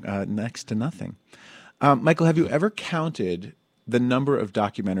wearing next to nothing. Michael, have you ever counted the number of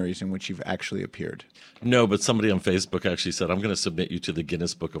documentaries in which you've actually appeared? No, but somebody on Facebook actually said, I'm going to submit you to the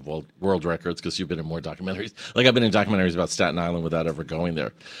Guinness Book of World Records because you've been in more documentaries. Like, I've been in documentaries about Staten Island without ever going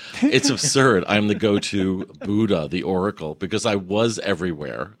there. It's absurd. I'm the go-to Buddha, the oracle, because I was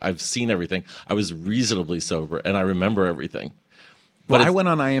everywhere. I've seen everything. I was reasonably sober, and I remember everything. Well, I went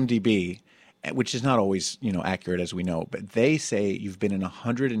on IMDb, which is not always, accurate as we know, but they say you've been in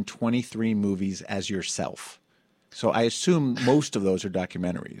 123 movies as yourself. So I assume most of those are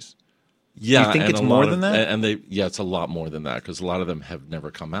documentaries. Yeah, do you think it's more than that? And it's a lot more than that because a lot of them have never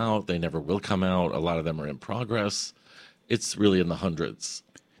come out. They never will come out. A lot of them are in progress. It's really in the hundreds.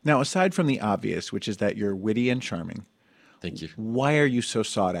 Now, aside from the obvious, which is that you're witty and charming. Thank you. Why are you so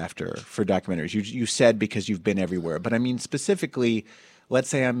sought after for documentaries? You said because you've been everywhere, but I mean specifically, let's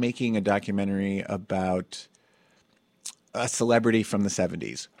say I'm making a documentary about a celebrity from the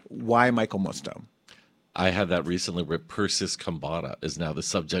 70s. Why Michael Musto? I had that recently where Persis Kambata is now the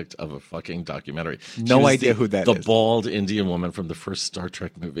subject of a fucking documentary. No idea who that is. The bald Indian woman from the first Star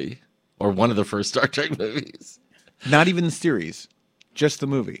Trek movie, or one of the first Star Trek movies. Not even the series, just the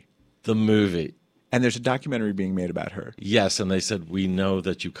movie. The movie. And there's a documentary being made about her. Yes, and they said, we know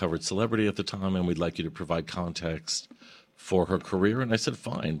that you covered celebrity at the time, and we'd like you to provide context for her career. And I said,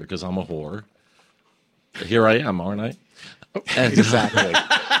 fine, because I'm a whore. Here I am, aren't I? And, exactly.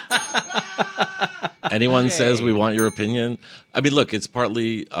 Anyone says we want your opinion. I mean, look, it's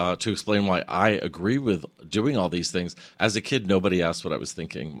partly to explain why I agree with doing all these things. As a kid, nobody asked what I was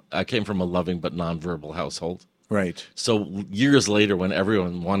thinking. I came from a loving but nonverbal household. Right. So years later, when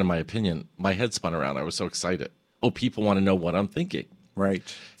everyone wanted my opinion, my head spun around. I was so excited. Oh, people want to know what I'm thinking. Right.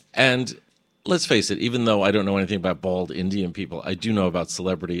 And let's face it, even though I don't know anything about bald Indian people, I do know about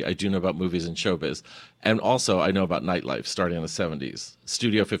celebrity. I do know about movies and showbiz. And also, I know about nightlife starting in the 70s.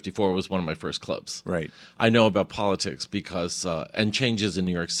 Studio 54 was one of my first clubs. Right. I know about politics because, and changes in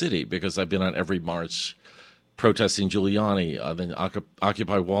New York City because I've been on every march protesting Giuliani, then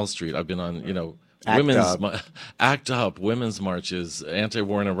Occupy Wall Street. I've been on, ACT UP, women's marches,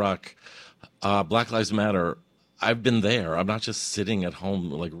 anti-war in Iraq, Black Lives Matter. I've been there. I'm not just sitting at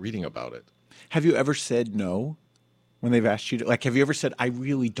home like reading about it. Have you ever said no when they've asked you to, like, have you ever said, I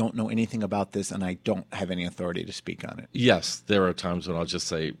really don't know anything about this and I don't have any authority to speak on it? Yes, there are times when I'll just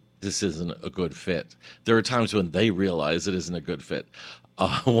say, this isn't a good fit. There are times when they realize it isn't a good fit.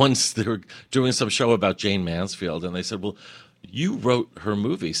 Once they were doing some show about Jane Mansfield, and they said, well, you wrote her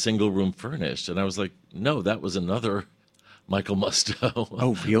movie, Single Room Furnished. And I was like, no, that was another Michael Musto.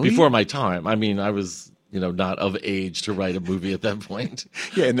 Oh, really? Before my time. I mean, I was, not of age to write a movie at that point.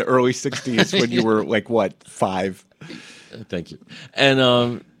 Yeah, in the early 60s when you were like, what, 5? Thank you.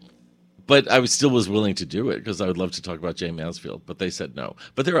 And but I still was willing to do it because I would love to talk about Jane Mansfield, but they said no.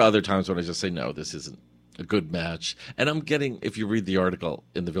 But there are other times when I just say, no, this isn't a good match. And I'm getting, if you read the article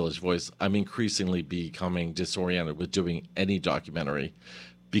in the Village Voice, I'm increasingly becoming disoriented with doing any documentary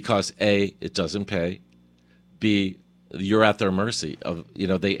because A, it doesn't pay. B, you're at their mercy of,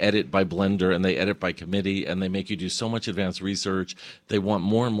 they edit by Blender and they edit by committee and they make you do so much advanced research. They want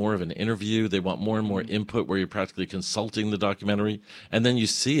more and more of an interview. They want more and more input where you're practically consulting the documentary. And then you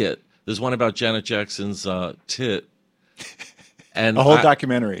see it. There's one about Janet Jackson's tit. And a whole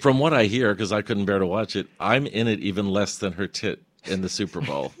documentary. From what I hear, because I couldn't bear to watch it, I'm in it even less than her tit in the Super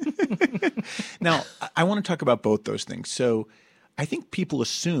Bowl. Now, I want to talk about both those things. So I think people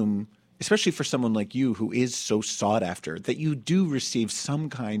assume, especially for someone like you who is so sought after, that you do receive some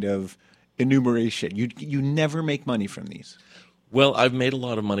kind of enumeration. You never make money from these. Well, I've made a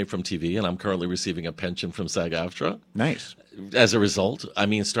lot of money from TV, and I'm currently receiving a pension from SAG-AFTRA. Nice. As a result, I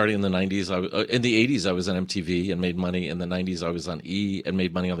mean, starting in the 90s, in the 80s, I was on MTV and made money. In the 90s, I was on E! And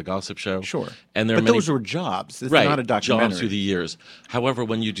made money on The Gossip Show. Sure. And but those were jobs. It's not a documentary. Jobs through the years. However,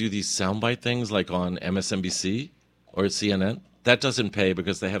 when you do these soundbite things like on MSNBC or CNN, that doesn't pay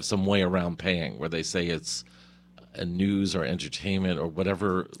because they have some way around paying where they say it's a news or entertainment or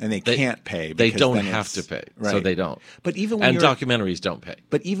whatever. And they can't pay. They don't have to pay, right. So they don't. But even when documentaries don't pay.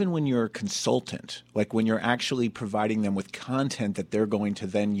 But even when you're a consultant, like when you're actually providing them with content that they're going to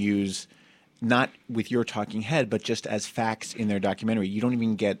then use, not with your talking head, but just as facts in their documentary, you don't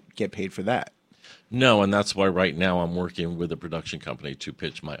even get paid for that. No, and that's why right now I'm working with a production company to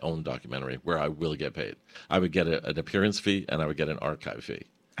pitch my own documentary where I will get paid. I would get an appearance fee and I would get an archive fee.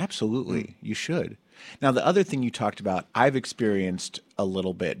 Absolutely. You should. Now, the other thing you talked about, I've experienced a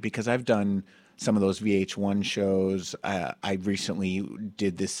little bit because I've done some of those VH1 shows. I recently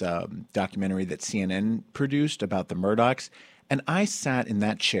did this documentary that CNN produced about the Murdochs, and I sat in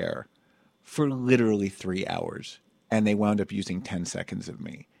that chair for literally 3 hours, and they wound up using 10 seconds of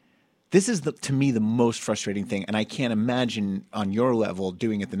me. This is, to me, the most frustrating thing, and I can't imagine on your level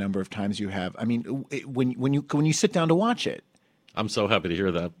doing it the number of times you have. I mean, when you sit down to watch it. I'm so happy to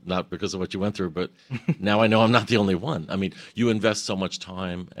hear that, not because of what you went through, but now I know I'm not the only one. I mean, you invest so much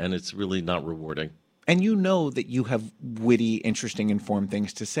time, and it's really not rewarding. And you know that you have witty, interesting, informed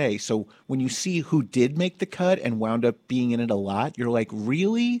things to say. So when you see who did make the cut and wound up being in it a lot, you're like,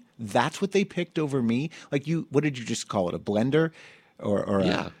 really? That's what they picked over me? Like what did you just call it, a blender?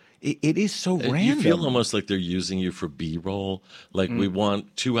 Yeah. It is so random. You feel almost like they're using you for B-roll. Like we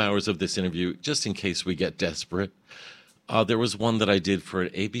want 2 hours of this interview just in case we get desperate. There was one that I did for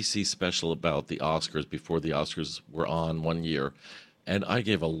an ABC special about the Oscars before the Oscars were on one year. And I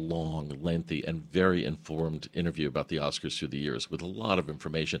gave a long, lengthy, and very informed interview about the Oscars through the years with a lot of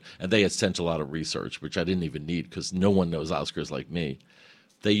information. And they had sent a lot of research, which I didn't even need because no one knows Oscars like me.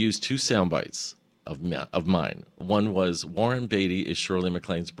 They used 2 sound bites of mine. One was Warren Beatty is Shirley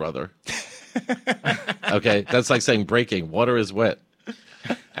MacLaine's brother. Okay, that's like saying breaking, water is wet.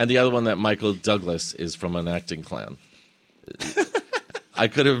 And the other one that Michael Douglas is from an acting clan. I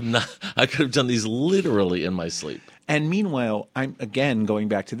could have done these literally in my sleep. And meanwhile, I'm again going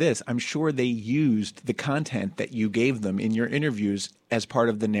back to this. I'm sure they used the content that you gave them in your interviews as part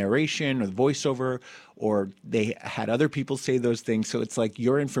of the narration or the voiceover, or they had other people say those things. So it's like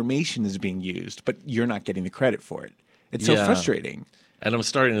your information is being used, but you're not getting the credit for it. It's so frustrating. And I'm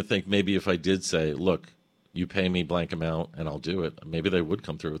starting to think maybe if I did say, look, you pay me blank amount and I'll do it, maybe they would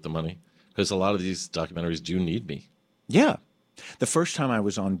come through with the money. Because a lot of these documentaries do need me. Yeah. The first time I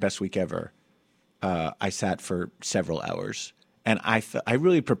was on Best Week Ever, I sat for several hours. And I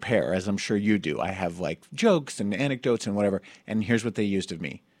really prepare, as I'm sure you do. I have like jokes and anecdotes and whatever. And here's what they used of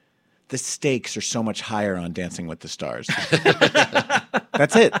me. The stakes are so much higher on Dancing with the Stars.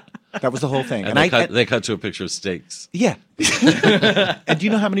 That's it. That was the whole thing. And they cut to a picture of steaks. Yeah. And do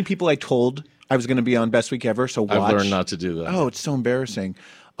you know how many people I told I was going to be on Best Week Ever? So watch. I've learned not to do that. Oh, it's so embarrassing.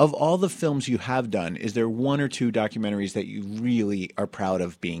 Of all the films you have done, is there one or two documentaries that you really are proud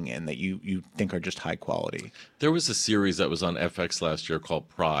of being in that you think are just high quality? There was a series that was on FX last year called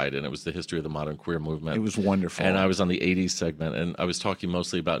Pride, and it was the history of the modern queer movement. It was wonderful. And I was on the 80s segment, and I was talking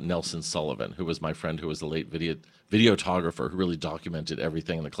mostly about Nelson Sullivan, who was my friend, who was the late videographer who really documented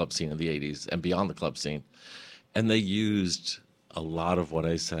everything in the club scene in the 80s and beyond the club scene. And they used a lot of what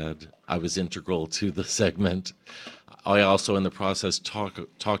I said. I was integral to the segment. I also, in the process,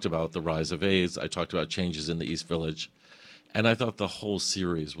 talked about the rise of AIDS. I talked about changes in the East Village. And I thought the whole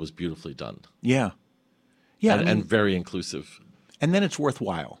series was beautifully done. Yeah. Yeah. And very inclusive. And then it's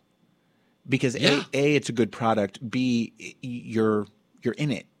worthwhile. Because A, it's a good product. B, you're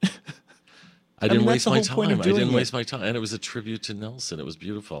in it. I didn't waste my that's the whole point time. of I doing didn't it. waste my time. And it was a tribute to Nelson. It was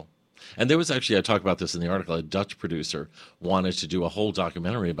beautiful. And there was actually, I talk about this in the article, a Dutch producer wanted to do a whole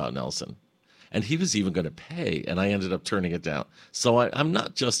documentary about Nelson. And he was even going to pay, and I ended up turning it down. So I'm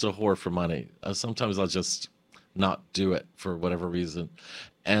not just a whore for money. Sometimes I'll just not do it for whatever reason.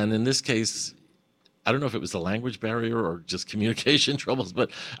 And in this case, I don't know if it was the language barrier or just communication troubles,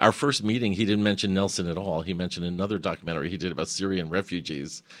 but our first meeting, he didn't mention Nelson at all. He mentioned another documentary he did about Syrian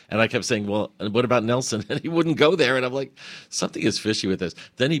refugees. And I kept saying, well, what about Nelson? And he wouldn't go there. And I'm like, something is fishy with this.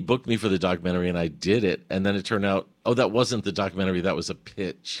 Then he booked me for the documentary, and I did it. And then it turned out, oh, that wasn't the documentary. That was a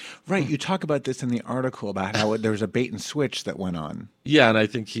pitch. Right. You talk about this in the article about how there was a bait and switch that went on. Yeah, and I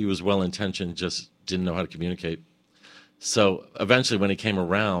think he was well-intentioned, just didn't know how to communicate. So eventually when he came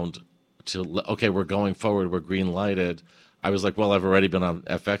around to, okay, we're going forward, we're green-lighted, I was like, well, I've already been on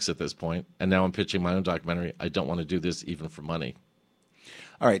FX at this point, and now I'm pitching my own documentary. I don't want to do this even for money.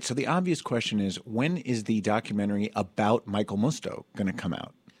 All right, so the obvious question is, when is the documentary about Michael Musto going to come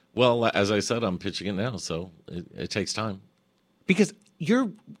out? Well, as I said, I'm pitching it now, so it takes time. Because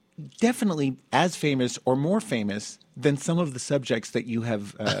you're definitely as famous or more famous than some of the subjects that you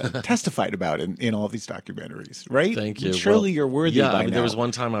have testified about in all these documentaries, right? Thank you. Surely you're worthy by now. There was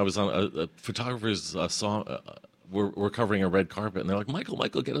one time I was on photographers saw we're covering a red carpet, and they're like, Michael,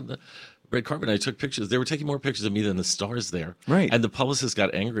 get on the red carpet. And I took pictures. They were taking more pictures of me than the stars there. Right. And the publicist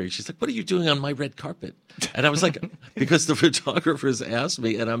got angry. She's like, what are you doing on my red carpet? And I was like, because the photographers asked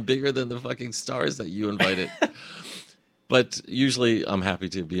me, and I'm bigger than the fucking stars that you invited. But usually I'm happy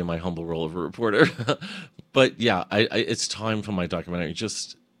to be in my humble role of a reporter. But yeah, it's time for my documentary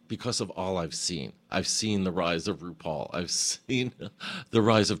just because of all I've seen. I've seen the rise of RuPaul. I've seen the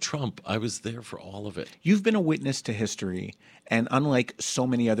rise of Trump. I was there for all of it. You've been a witness to history, and unlike so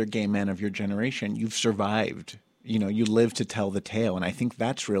many other gay men of your generation, you've survived. You know, you live to tell the tale, and I think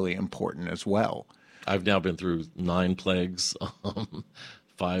that's really important as well. I've now been through 9 plagues,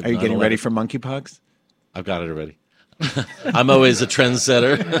 5. Are you getting ready for monkeypox? I've got it already. I'm always a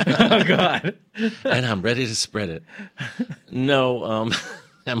trendsetter. Oh, God. And I'm ready to spread it. No,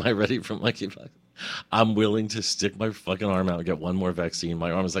 am I ready for monkeypox? I'm willing to stick my fucking arm out and get one more vaccine. My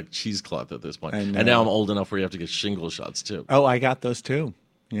arm is like cheesecloth at this point. I know. And now I'm old enough where you have to get shingle shots, too. Oh, I got those too.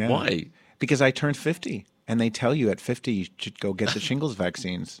 Yeah. Why? Because I turned 50, and they tell you at 50 you should go get the shingles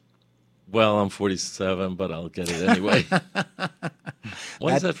vaccines. Well, I'm 47, but I'll get it anyway.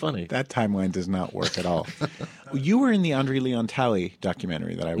 Why is that funny? That timeline does not work at all. You were in the Andre Leon Talley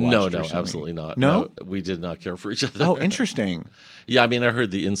documentary that I watched. No, recently. absolutely not. No? We did not care for each other. Oh, interesting. Yeah, I mean, I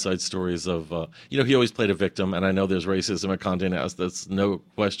heard the inside stories of, he always played a victim, and I know there's racism at Condé Nast. That's no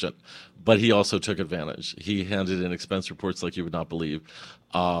question. But he also took advantage. He handed in expense reports like you would not believe.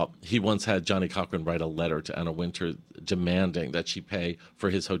 He once had Johnny Cochran write a letter to Anna Wintour demanding that she pay for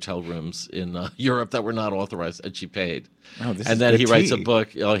his hotel rooms in Europe that were not authorized, and she paid. Oh, this and is then good he writes a tea. book.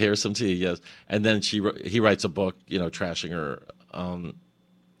 Oh, here's some tea, yes. And then he writes a book, trashing her.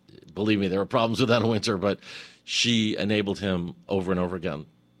 Believe me, there were problems with Anna Wintour, but she enabled him over and over again.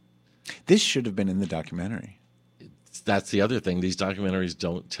 This should have been in the documentary. That's the other thing. These documentaries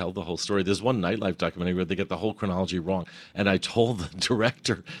don't tell the whole story. There's one nightlife documentary where they get the whole chronology wrong. And I told the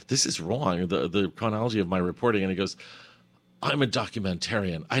director, this is wrong, the chronology of my reporting. And he goes, I'm a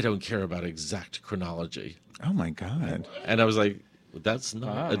documentarian. I don't care about exact chronology. Oh, my God. And I was like, that's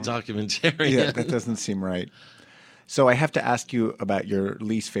not a documentarian. Yeah, that doesn't seem right. So I have to ask you about your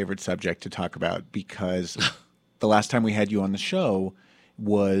least favorite subject to talk about, because the last time we had you on the show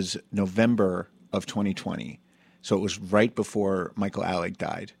was November of 2020. So it was right before Michael Alec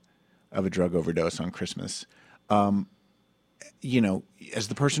died of a drug overdose on Christmas. As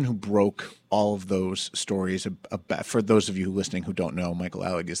the person who broke all of those stories, for those of you listening who don't know, Michael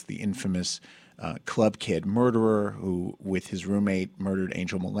Alec is the infamous club kid murderer who, with his roommate, murdered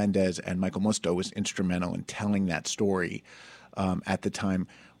Angel Melendez, and Michael Musto was instrumental in telling that story at the time.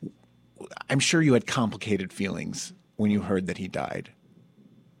 I'm sure you had complicated feelings when you heard that he died.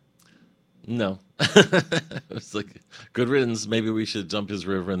 No. It was like, good riddance. Maybe we should dump his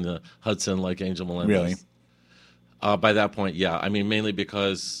river in the Hudson like Angel Melendez. Really? By that point, yeah. I mean, mainly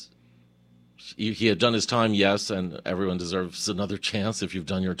because he had done his time, yes, and everyone deserves another chance if you've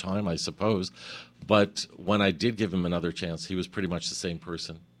done your time, I suppose. But when I did give him another chance, he was pretty much the same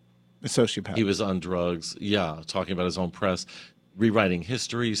person. A sociopath. He was on drugs, yeah, talking about his own press, rewriting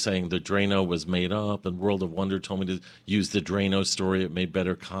history, saying the Drano was made up, and World of Wonder told me to use the Drano story. It made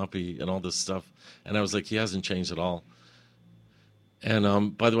better copy and all this stuff. And I was like, he hasn't changed at all.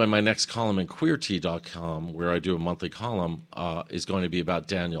 And by the way, my next column in QueerT.com, where I do a monthly column, is going to be about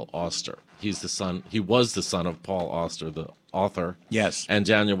Daniel Auster. He was the son of Paul Auster, the author. Yes. And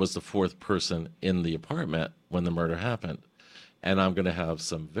Daniel was the fourth person in the apartment when the murder happened. And I'm going to have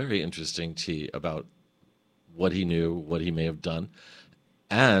some very interesting tea about what he knew, what he may have done.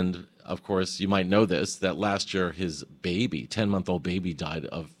 And, of course, you might know this, that last year his baby, 10-month-old baby, died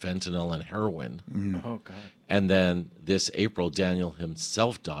of fentanyl and heroin. Oh, God. And then this April, Daniel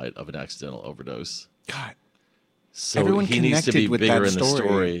himself died of an accidental overdose. God. So Everyone he needs to be connected with bigger that in the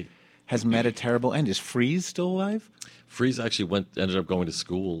story. Has met a terrible end. Is Freeze still alive? Freeze actually ended up going to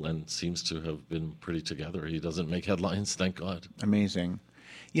school and seems to have been pretty together. He doesn't make headlines, thank God. Amazing.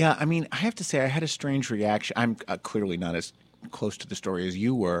 Yeah, I mean, I have to say I had a strange reaction. I'm clearly not as close to the story as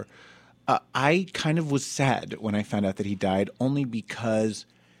you were. I kind of was sad when I found out that he died, only because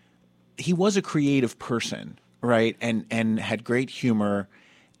he was a creative person, right? And had great humor.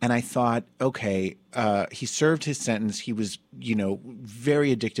 And I thought, okay, he served his sentence. He was,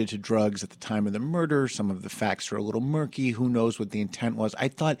 very addicted to drugs at the time of the murder. Some of the facts are a little murky. Who knows what the intent was? I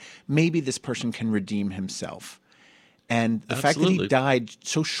thought maybe this person can redeem himself. And the fact that he died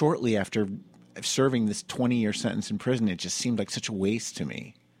so shortly after serving this 20-year sentence in prison, it just seemed like such a waste to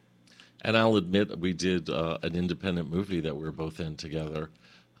me. And I'll admit, we did an independent movie that we were both in together.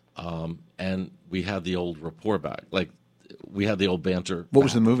 And we had the old rapport back. Like, we had the old banter. What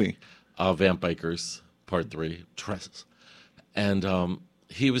was the movie? Vamp Bikers, Part 3, Tress. And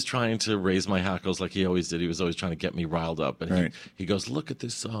he was trying to raise my hackles like he always did. He was always trying to get me riled up. And right. he goes, look at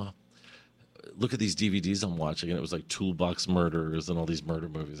this, look at these DVDs I'm watching. And it was like Toolbox Murders and all these murder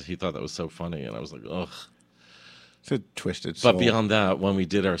movies. He thought that was so funny. And I was like, ugh. It's a twisted soul. But beyond that, when we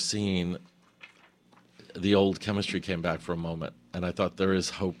did our scene, the old chemistry came back for a moment. And I thought there is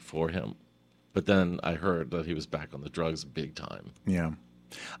hope for him. But then I heard that he was back on the drugs big time. Yeah.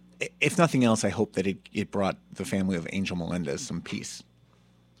 If nothing else, I hope that it brought the family of Angel Melendez some peace.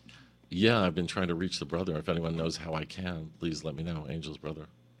 Yeah, I've been trying to reach the brother. If anyone knows how I can, please let me know. Angel's brother.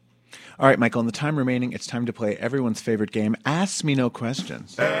 All right, Michael, in the time remaining, it's time to play everyone's favorite game, Ask Me No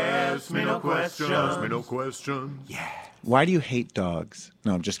Questions. Ask me no questions. Ask me no questions. Yeah. Why do you hate dogs?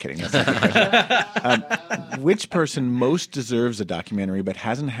 No, I'm just kidding. That's not the question. Which person most deserves a documentary but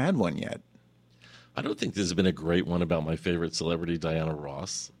hasn't had one yet? I don't think there's been a great one about my favorite celebrity, Diana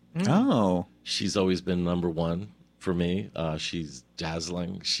Ross. Oh. She's always been number one for me. She's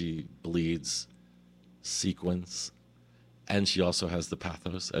dazzling. She bleeds sequins. And she also has the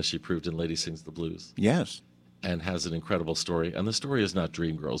pathos, as she proved in Lady Sings the Blues. Yes. And has an incredible story. And the story is not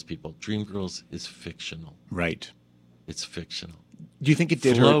Dreamgirls, people. Dreamgirls is fictional. Right. It's fictional. Do you think it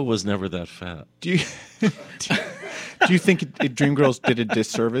did Flo was never that fat. Do you think Dreamgirls did a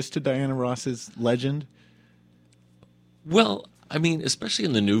disservice to Diana Ross's legend? Well, I mean, especially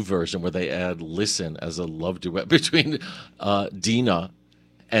in the new version where they add "Listen" as a love duet between Dina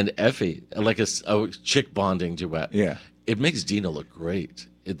and Effie, like a chick bonding duet. Yeah. It makes Dina look great,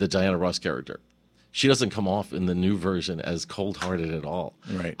 the Diana Ross character. She doesn't come off in the new version as cold-hearted at all.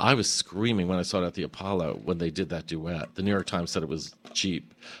 Right. I was screaming when I saw it at the Apollo when they did that duet. The New York Times said it was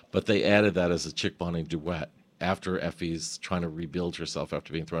cheap, but they added that as a chick bonding duet after Effie's trying to rebuild herself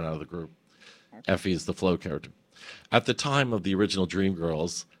after being thrown out of the group. Effie is the Flo character. At the time of the original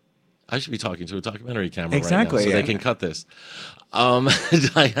Dreamgirls, I should be talking to a documentary camera right now, so they can cut this.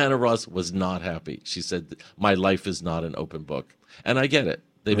 Diana Ross was not happy. She said, "My life is not an open book." And I get it.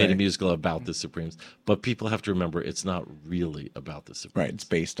 They made a musical about the Supremes. But people have to remember it's not really about the Supremes. Right, it's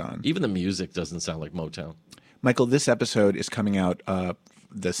based on. Even the music doesn't sound like Motown. Michael, this episode is coming out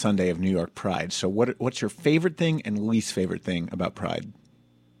the Sunday of New York Pride. So what's your favorite thing and least favorite thing about Pride?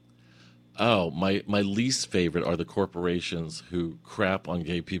 Oh, my least favorite are the corporations who crap on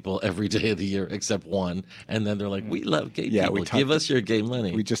gay people every day of the year except one. And then they're like, we love gay people. Give us your gay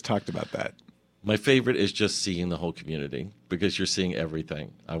money. We just talked about that. My favorite is just seeing the whole community because you're seeing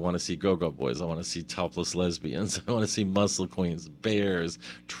everything. I want to see go-go boys. I want to see topless lesbians. I want to see muscle queens, bears,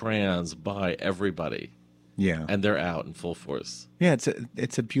 trans, bi, everybody. Yeah. And they're out in full force. Yeah,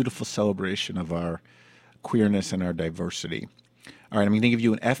 it's a beautiful celebration of our queerness and our diversity. All right, I'm going to give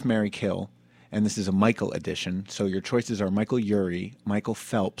you an F, Marry, Kill, and this is a Michael edition. So your choices are Michael Urie, Michael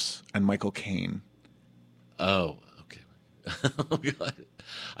Phelps, and Michael Caine. Oh, okay. Oh, God.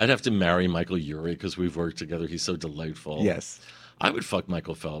 I'd have to marry Michael Urie because we've worked together. He's so delightful. Yes. I would fuck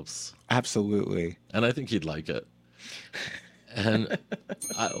Michael Phelps. Absolutely. And I think he'd like it. And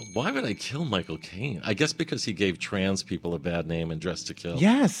why would I kill Michael Caine? I guess because he gave trans people a bad name and Dressed to Kill.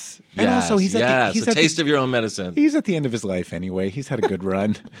 Yes. And also he's at a taste of your own medicine. He's at the end of his life anyway. He's had a good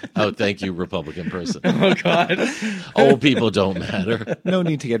run. Oh, thank you, Republican person. Oh, God. Old people don't matter. No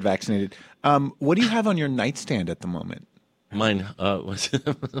need to get vaccinated. What do you have on your nightstand at the moment? Mine, I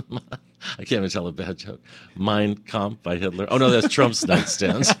can't even tell a bad joke. Mein Kampf by Hitler. Oh, no, that's Trump's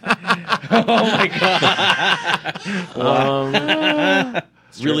nightstands. Oh, my God.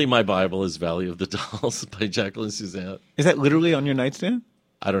 Really, my Bible is Valley of the Dolls by Jacqueline Suzanne. Is that literally on your nightstand?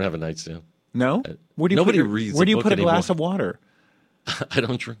 I don't have a nightstand. No? Where do you Nobody put reads Where a do you book put a glass anymore. of water? I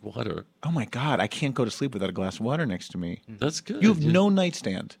don't drink water. Oh, my God. I can't go to sleep without a glass of water next to me. That's good. You have no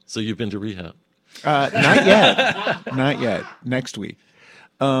nightstand. So you've been to rehab? Not yet. Not yet. Next week.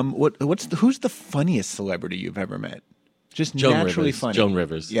 Who's the funniest celebrity you've ever met? Just Joan naturally Rivers. funny. Joan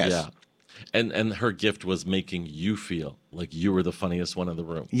Rivers. Yes. Yeah. And her gift was making you feel like you were the funniest one in the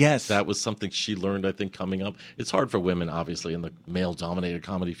room. Yes. That was something she learned, I think, coming up. It's hard for women, obviously, in the male-dominated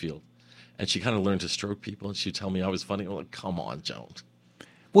comedy field. And she kind of learned to stroke people, and she'd tell me I was funny. I'm like, come on, Joan.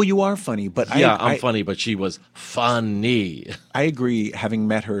 Well, you are funny, but I'm funny, but she was funny. I agree, having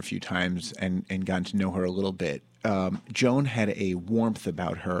met her a few times and gotten to know her a little bit. Joan had a warmth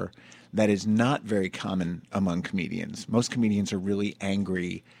about her that is not very common among comedians. Most comedians are really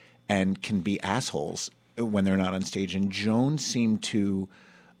angry and can be assholes when they're not on stage. And Joan seemed to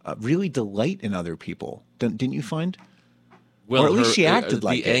really delight in other people. Didn't you find? Well, or at least she acted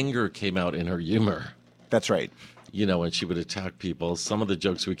like the it. anger came out in her humor. That's right. You know, when she would attack people. Some of the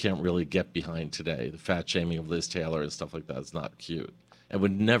jokes we can't really get behind today. The fat shaming of Liz Taylor and stuff like that is not cute. It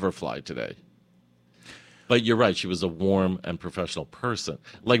would never fly today. But you're right. She was a warm and professional person.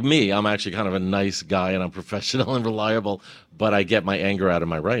 Like me, I'm actually kind of a nice guy and I'm professional and reliable, but I get my anger out of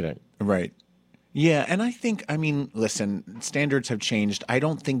my writing. Right. Yeah, and I think, listen, standards have changed. I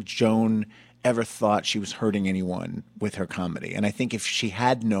don't think Joan ever thought she was hurting anyone with her comedy. And I think if she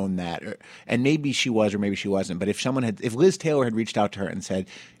had known that, and maybe she was or maybe she wasn't, but if Liz Taylor had reached out to her and said,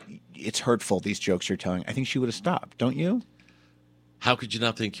 it's hurtful, these jokes you're telling, I think she would have stopped, don't you? How could you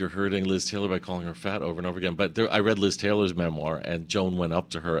not think you're hurting Liz Taylor by calling her fat over and over again? But I read Liz Taylor's memoir, and Joan went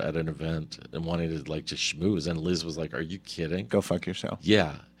up to her at an event and wanted to just schmooze, and Liz was like, "Are you kidding? Go fuck yourself."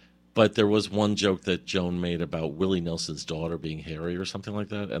 Yeah, but there was one joke that Joan made about Willie Nelson's daughter being hairy or something like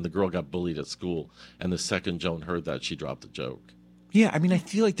that, and the girl got bullied at school. And the second Joan heard that, she dropped the joke. Yeah, I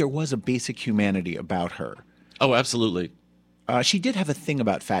feel like there was a basic humanity about her. Oh, absolutely. She did have a thing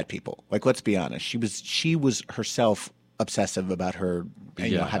about fat people. Like, let's be honest, she was herself obsessive about her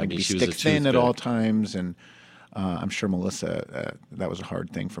having to be stick thin at all times, and I'm sure Melissa, that was a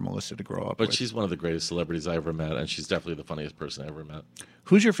hard thing for Melissa to grow up with. But she's one of the greatest celebrities I ever met, and she's definitely the funniest person I ever met.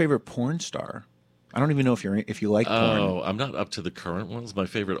 Who's your favorite porn star? I don't even know if you like porn. Oh, I'm not up to the current ones. My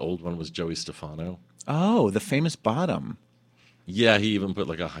favorite old one was Joey Stefano. Oh, the famous bottom. Yeah, he even put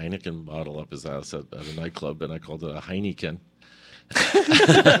like a Heineken bottle up his ass at a nightclub, and I called it a Heineken.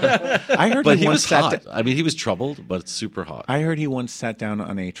 I heard but he was hot. He was troubled, but super hot. I heard he once sat down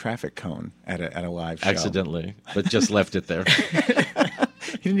on a traffic cone at a live show. Accidentally, but just left it there.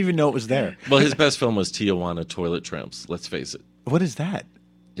 He didn't even know it was there. Well, his best film was Tijuana Toilet Tramps. Let's face it. What is that?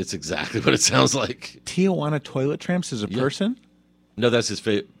 It's exactly what it sounds like. Tijuana Toilet Tramps is a person? No, that's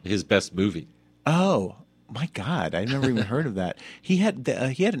his best movie. Oh, my God. I never even heard of that. He had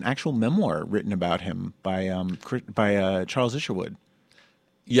an actual memoir written about him by Charles Isherwood.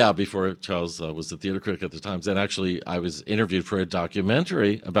 Yeah, before Charles was the theater critic at the Times. And actually, I was interviewed for a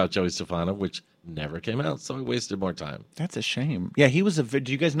documentary about Joey Stefano, which never came out, so I wasted more time. That's a shame. Yeah, he was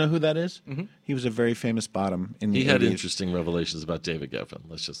do you guys know who that is? Mm-hmm. He was a very famous bottom in the 80s. He had interesting revelations about David Geffen,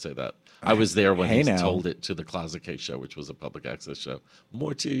 let's just say that. I was there when he told it to the Closet Case show, which was a public access show.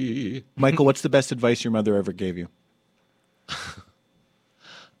 Morty. Michael, what's the best advice your mother ever gave you?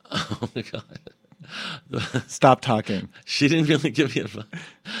 Oh, my God. Stop talking. She didn't really give me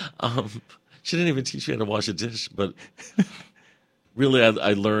advice. She didn't even teach me how to wash a dish, but really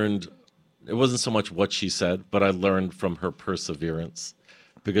I learned, it wasn't so much what she said, but I learned from her perseverance,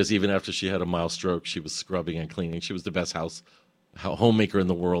 because even after she had a mild stroke, she was scrubbing and cleaning. She was the best homemaker in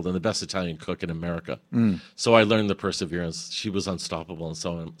the world and the best Italian cook in America. So I learned the perseverance. She was unstoppable, and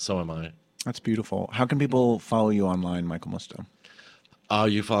so am I. That's beautiful. How can people follow you online, Michael Musto?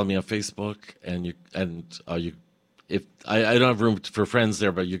 You follow me on Facebook, and you if I don't have room for friends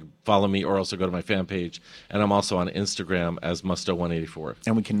there, but you can follow me or also go to my fan page. And I'm also on Instagram as Musto184.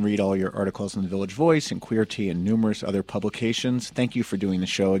 And we can read all your articles in the Village Voice and Queer Tea and numerous other publications. Thank you for doing the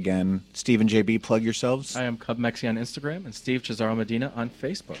show again. Steve and JB, plug yourselves. I am Cub Mexi on Instagram and Steve Cesaro Medina on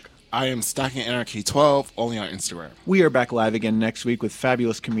Facebook. I am Stocking Anarchy 12, only on Instagram. We are back live again next week with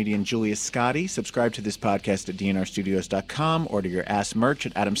fabulous comedian Julia Scotti. Subscribe to this podcast at dnrstudios.com. Order your ass merch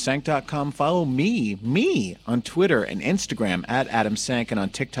at adamsank.com. Follow me on Twitter and Instagram at adamsank and on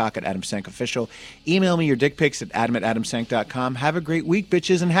TikTok at adamsankofficial. Email me your dick pics at adam@adamsank.com. Have a great week,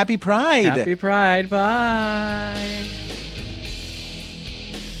 bitches, and happy Pride. Happy Pride. Bye.